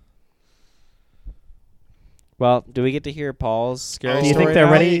 Yeah. Well, do we get to hear Paul's scary Do you story think they're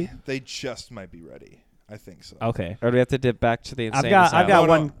now? ready? They just might be ready. I think so. Okay. Or do we have to dip back to the insane I've asylum? got No,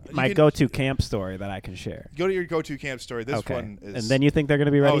 one you my can- go-to camp story that I can share. Go to your go-to camp story. This okay. one is. And then you think they're going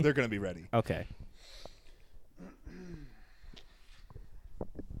to be ready? Oh, they're going to be ready. Okay.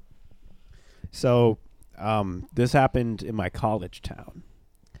 So, this happened in my college town.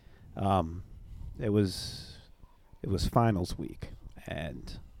 It was finals week,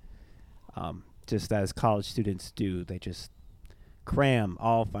 and just as college students do, they just cram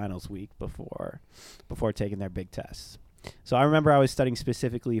all finals week before taking their big tests. So I remember I was studying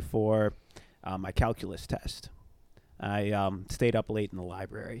specifically for my calculus test. I stayed up late in the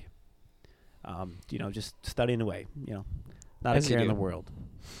library. Just studying away. Not As a you care in do. the world.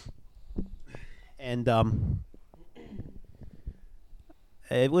 And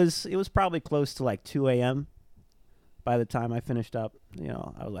it was probably close to like 2 a.m. by the time I finished up.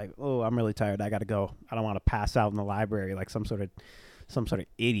 I was like, oh, I'm really tired. I got to go. I don't want to pass out in the library like some sort of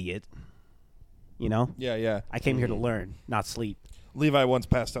idiot. Yeah. I came here to learn, not sleep. Levi once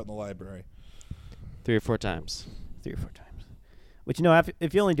passed out in the library. 3 or 4 times. 3 or 4 times. Which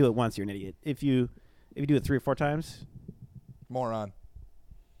if you only do it once, you're an idiot. If you do it 3 or 4 times, Moron.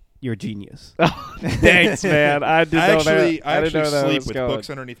 you're a genius. Thanks, man. I didn't know that. I didn't know actually that sleep was with going. books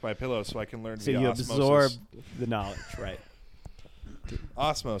underneath my pillow so I can learn So via you osmosis. absorb the knowledge, right?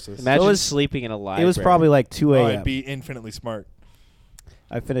 Osmosis. Imagine It was- sleeping in a library. It was probably like 2 Oh, a.m. I'd be infinitely smart.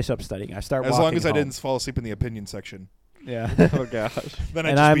 I finished up studying. I start As walking long as I home. didn't fall asleep in the opinion section. Yeah. Oh gosh. Then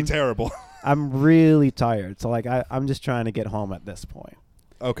And I'd just be I'm- terrible. I'm really tired. So like I'm just trying to get home at this point.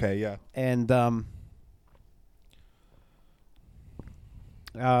 Okay, yeah. And on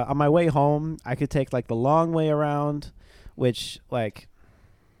my way home, I could take like the long way around, which like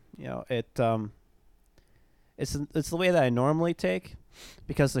it's the way that I normally take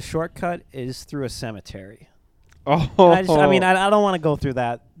because the shortcut is through a cemetery. Oh. And I don't want to go through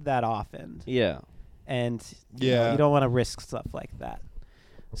that often. Yeah. And Yeah. you don't want to risk stuff like that.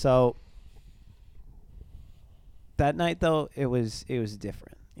 So that night though, it was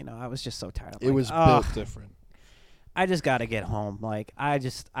different. I was just so tired. I'm It like, was "Ugh, built different. I just got to get home. Like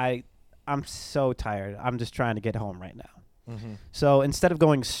I'm so tired. I'm just trying to get home right now. Mm-hmm. So instead of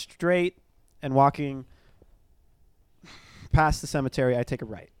going straight and walking past the cemetery, I take a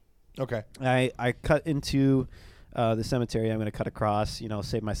right. Okay. I cut into the cemetery. I'm going to cut across,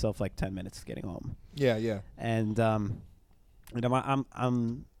 save myself like 10 minutes getting home. Yeah. And I'm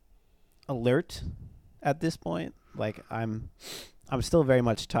alert at this point. Like I'm still very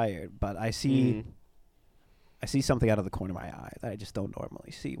much tired, but I see something out of the corner of my eye that I just don't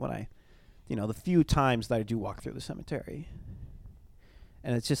normally see when I the few times that I do walk through the cemetery.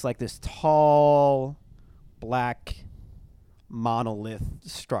 And it's just like this tall black monolith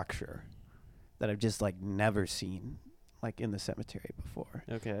structure that I've just like never seen like in the cemetery before.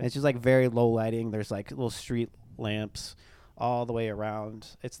 Okay. And it's just like very low lighting. There's like little street lamps all the way around.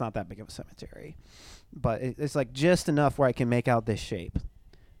 It's not that big of a cemetery, but it's like just enough where I can make out this shape.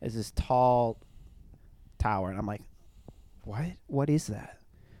 It's this tall tower, and I'm like, what is that?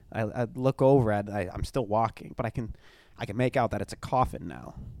 I look over at it. I'm still walking, but I can make out that it's a coffin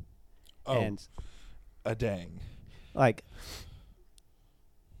now. Oh, And a dang. like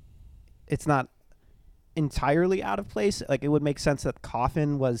it's not entirely out of place. Like it would make sense that the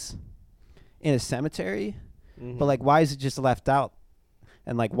coffin was in a cemetery, but like why is it just left out?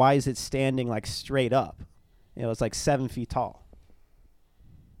 And like why is it standing like straight up? It's like 7 feet tall.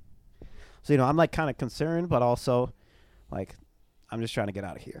 So I'm like kind of concerned, but also like I'm just trying to get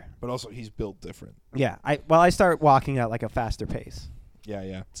out of here. But also, he's built different. Yeah, I start walking at like a faster pace.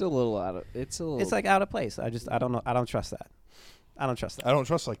 Yeah. It's a little out of. It's a little. It's like out of place. I don't know. I don't trust that. I don't trust that. I don't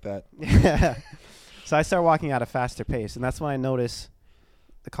trust like that. So I start walking at a faster pace, and that's when I notice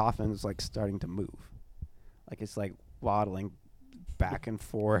the coffin's like starting to move. Like it's like waddling back and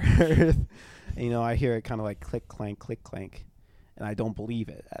forth. And, I hear it kind of like click clank, and I don't believe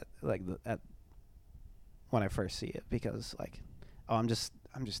it at when I first see it because like, oh, I'm just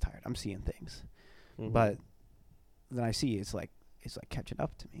tired. I'm seeing things, but then I see it's like catching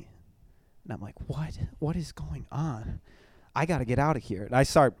up to me, and I'm like, what is going on? I got to get out of here. And I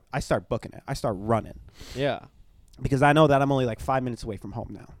start booking it. I start running. Yeah. Because I know that I'm only like 5 minutes away from home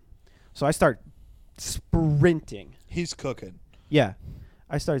now. So I start sprinting. He's cooking. Yeah.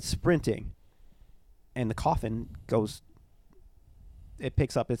 I start sprinting. And the coffin it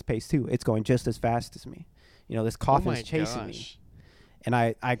picks up its pace too. It's going just as fast as me. This coffin's chasing me. And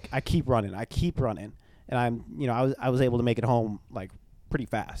I keep running. And I'm, I was able to make it home like pretty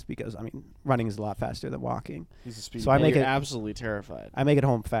fast because running is a lot faster than walking. He's a speed. So I make You're it absolutely terrified. I make it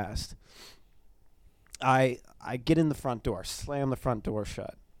home fast. I get in the front door, slam the front door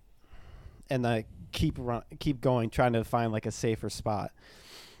shut, and I keep going, trying to find like a safer spot.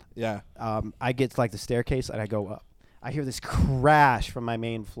 Yeah. I get to like the staircase and I go up. I hear this crash from my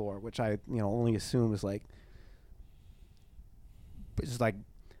main floor, which I only assume is like just like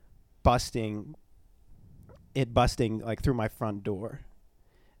busting like through my front door,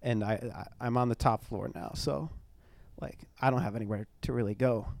 and I'm on the top floor now, so like I don't have anywhere to really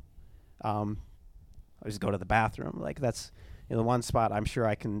go. I just go to the bathroom. Like that's the one spot I'm sure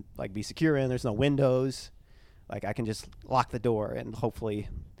I can like be secure in. There's no windows. Like I can just lock the door and hopefully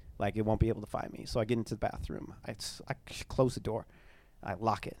Like it won't be able to find me. So I get into the bathroom. I close the door. I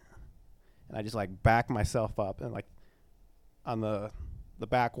lock it. And I just like back myself up and like on the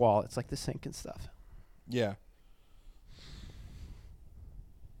back wall, it's like the sink and stuff. Yeah.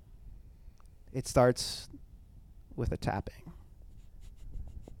 It starts with a tapping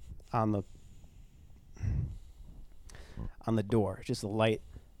on the door. Just a light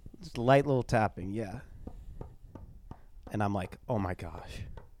little tapping, yeah. And I'm like, oh my gosh,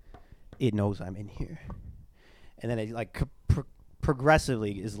 it knows I'm in here. And then it like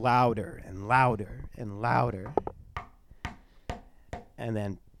progressively is louder and louder and louder. And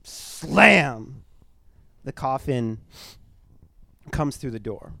then slam, the coffin comes through the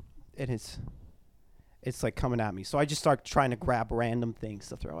door. And it's like coming at me. So I just start trying to grab random things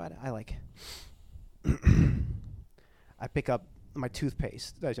to throw at it. I pick up my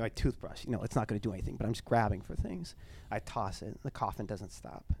toothpaste, my toothbrush. You know, it's not going to do anything, but I'm just grabbing for things. I toss it. The coffin doesn't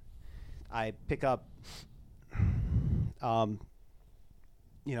stop. I pick up, the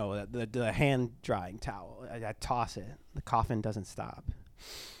hand drying towel. I toss it. The coffin doesn't stop.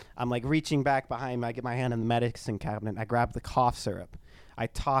 I'm like reaching back behind me. I get my hand in the medicine cabinet. I grab the cough syrup. I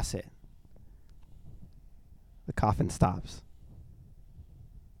toss it. The coffin stops.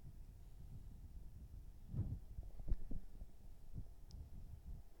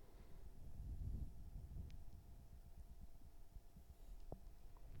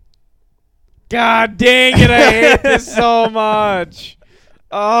 God dang it, I hate this so much.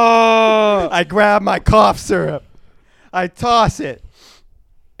 Oh. I grab my cough syrup. I toss it.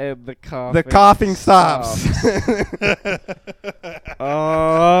 And the coughing stops.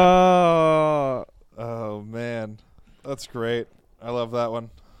 Oh. Oh, man. That's great. I love that one.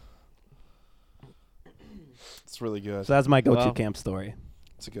 It's really good. So that's my go-to Well. camp story.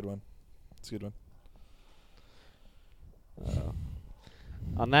 It's a good one. It's a good one.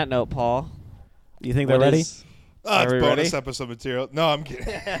 On that note, Paul. You think they're ready? It's Are we bonus ready? episode material. No, I'm kidding.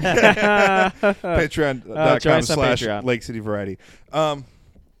 Join Patreon.com us on / Patreon. Lake City Variety.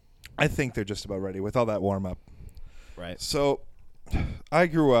 I think they're just about ready with all that warm up. Right. So, I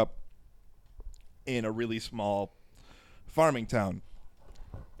grew up in a really small farming town.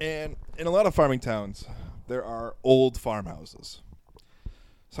 And in a lot of farming towns, there are old farmhouses.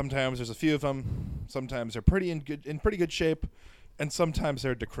 Sometimes there's a few of them. Sometimes they're in pretty good shape, and sometimes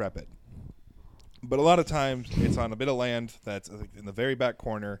they're decrepit. But a lot of times it's on a bit of land that's in the very back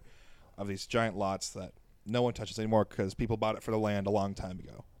corner of these giant lots that no one touches anymore because people bought it for the land a long time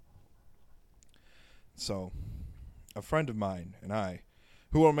ago. So, a friend of mine and I,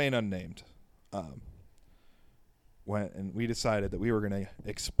 who will remain unnamed, went and we decided that we were going to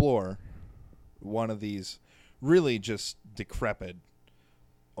explore one of these really just decrepit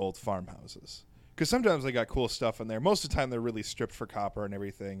old farmhouses. Because sometimes they got cool stuff in there. Most of the time they're really stripped for copper and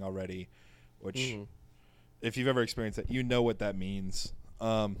everything already, which, if you've ever experienced it, you know what that means. They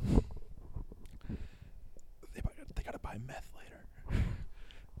got to buy meth later.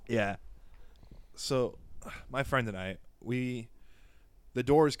 Yeah. So, my friend and I, the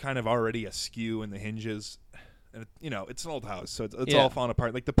door is kind of already askew in the hinges. And, it's an old house, so it's all falling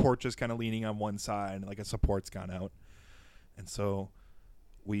apart. Like, the porch is kind of leaning on one side, and, like, a support's gone out. And so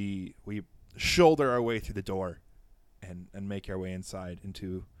we shoulder our way through the door and make our way inside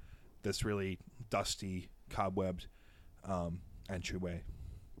into this really dusty, cobwebbed entryway.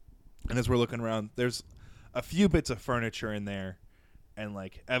 And as we're looking around, there's a few bits of furniture in there and,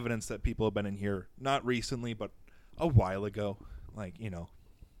 like, evidence that people have been in here, not recently, but a while ago. Like,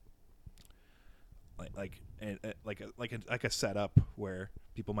 like a setup where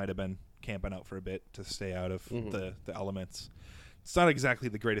people might have been camping out for a bit to stay out of the elements. It's not exactly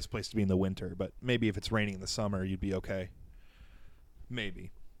the greatest place to be in the winter, but maybe if it's raining in the summer, you'd be okay. Maybe.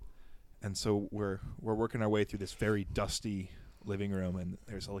 And so we're working our way through this very dusty living room, and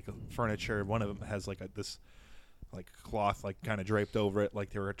there's like a furniture. One of them has like this like cloth like kind of draped over it, like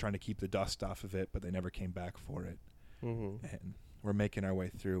they were trying to keep the dust off of it, but they never came back for it. And we're making our way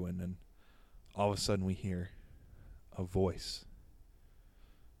through, and then all of a sudden we hear a voice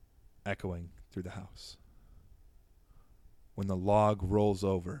echoing through the house. When the log rolls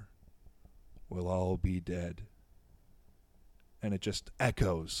over, we'll all be dead. And it just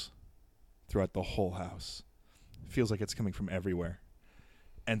echoes throughout the whole house. It feels like it's coming from everywhere.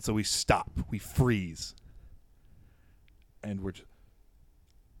 And so we stop. We freeze. And we're just,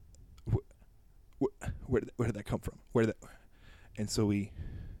 where did that come from? And so we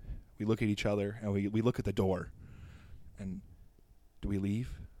look at each other, and we look at the door. And do we leave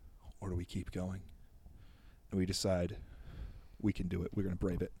or do we keep going? And we decide we can do it. We're going to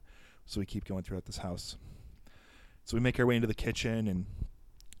brave it. So we keep going throughout this house. So we make our way into the kitchen, and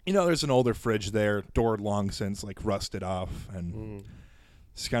there's an older fridge there, door long since like rusted off, and Mm.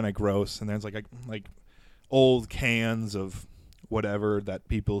 it's kind of gross. And there's like old cans of whatever that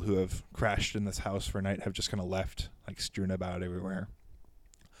people who have crashed in this house for a night have just kind of left, like strewn about everywhere.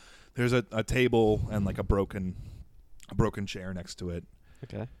 There's a table and like a broken chair next to it.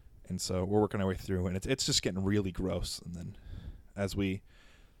 Okay. And so we're working our way through, and it's just getting really gross. And then as we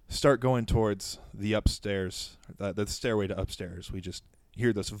start going towards the upstairs, the stairway to upstairs, we just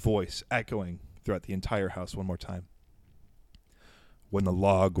hear this voice echoing throughout the entire house one more time. When the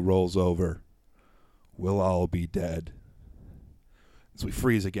log rolls over, we'll all be dead. So we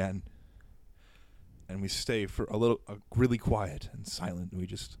freeze again, and we stay for really quiet and silent. And we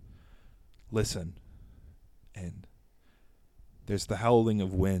just listen, and there's the howling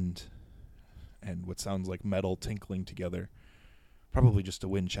of wind and what sounds like metal tinkling together. Probably just a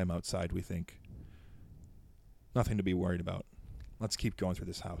wind chime outside, we think. Nothing to be worried about. Let's keep going through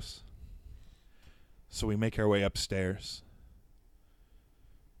this house. So we make our way upstairs,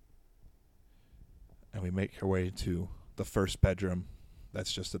 and we make our way to the first bedroom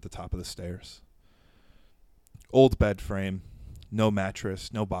that's just at the top of the stairs. Old bed frame, no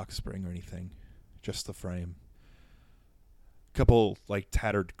mattress, no box spring or anything, just the frame. Couple like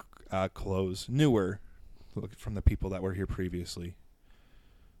tattered clothes, newer from the people that were here previously,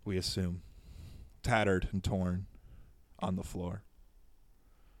 we assume. Tattered and torn on the floor.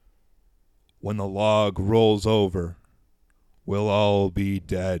 When the log rolls over, we'll all be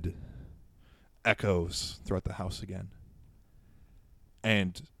dead. Echoes throughout the house again.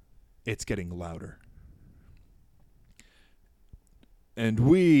 And it's getting louder. And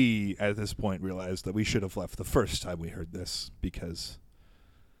we, at this point, realized that we should have left the first time we heard this, because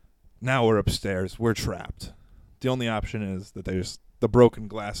now we're upstairs, we're trapped. The only option is that there's the broken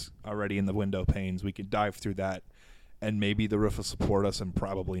glass already in the window panes. We could dive through that, and maybe the roof will support us, and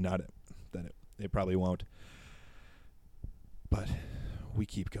probably not. It probably won't. But we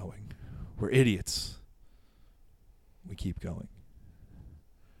keep going. We're idiots. We keep going.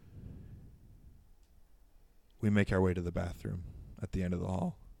 We make our way to the bathroom at the end of the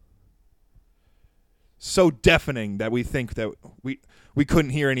hall. So deafening that we think that we couldn't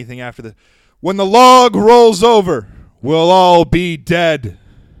hear anything after the... When the log rolls over, we'll all be dead.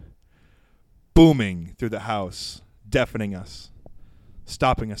 Booming through the house, deafening us,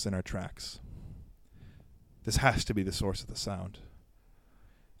 stopping us in our tracks. This has to be the source of the sound.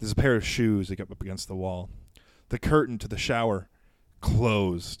 There's a pair of shoes that get up against the wall. The curtain to the shower,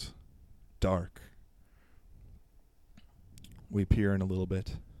 closed, dark. We peer in a little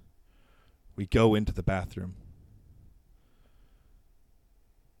bit. We go into the bathroom.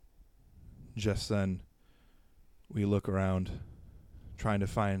 Just then, we look around, trying to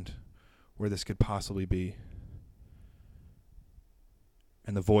find where this could possibly be.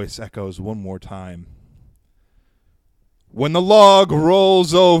 And the voice echoes one more time. When the log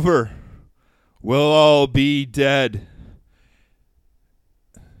rolls over, we'll all be dead.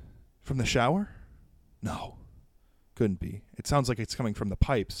 From the shower? No. Couldn't be. It sounds like it's coming from the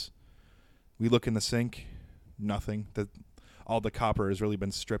pipes. We look in the sink. Nothing. All the copper has really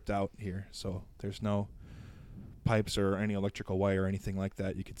been stripped out here, so there's no pipes or any electrical wire or anything like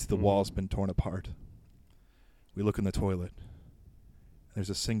that. You can see the wall's been torn apart. We look in the toilet. There's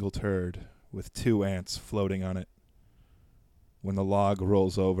a single turd with 2 ants floating on it. When the log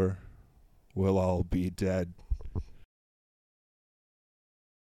rolls over, we'll all be dead.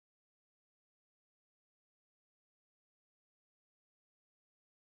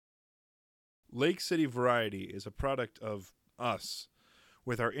 Lake City Variety is a product of us,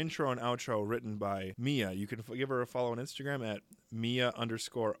 with our intro and outro written by Mia. You can give her a follow on Instagram at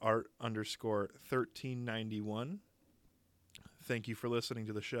Mia_art_1391. Thank you for listening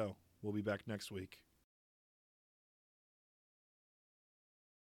to the show. We'll be back next week.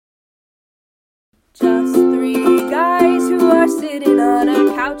 Just 3 guys who are sitting on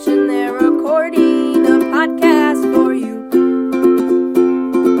a couch and they're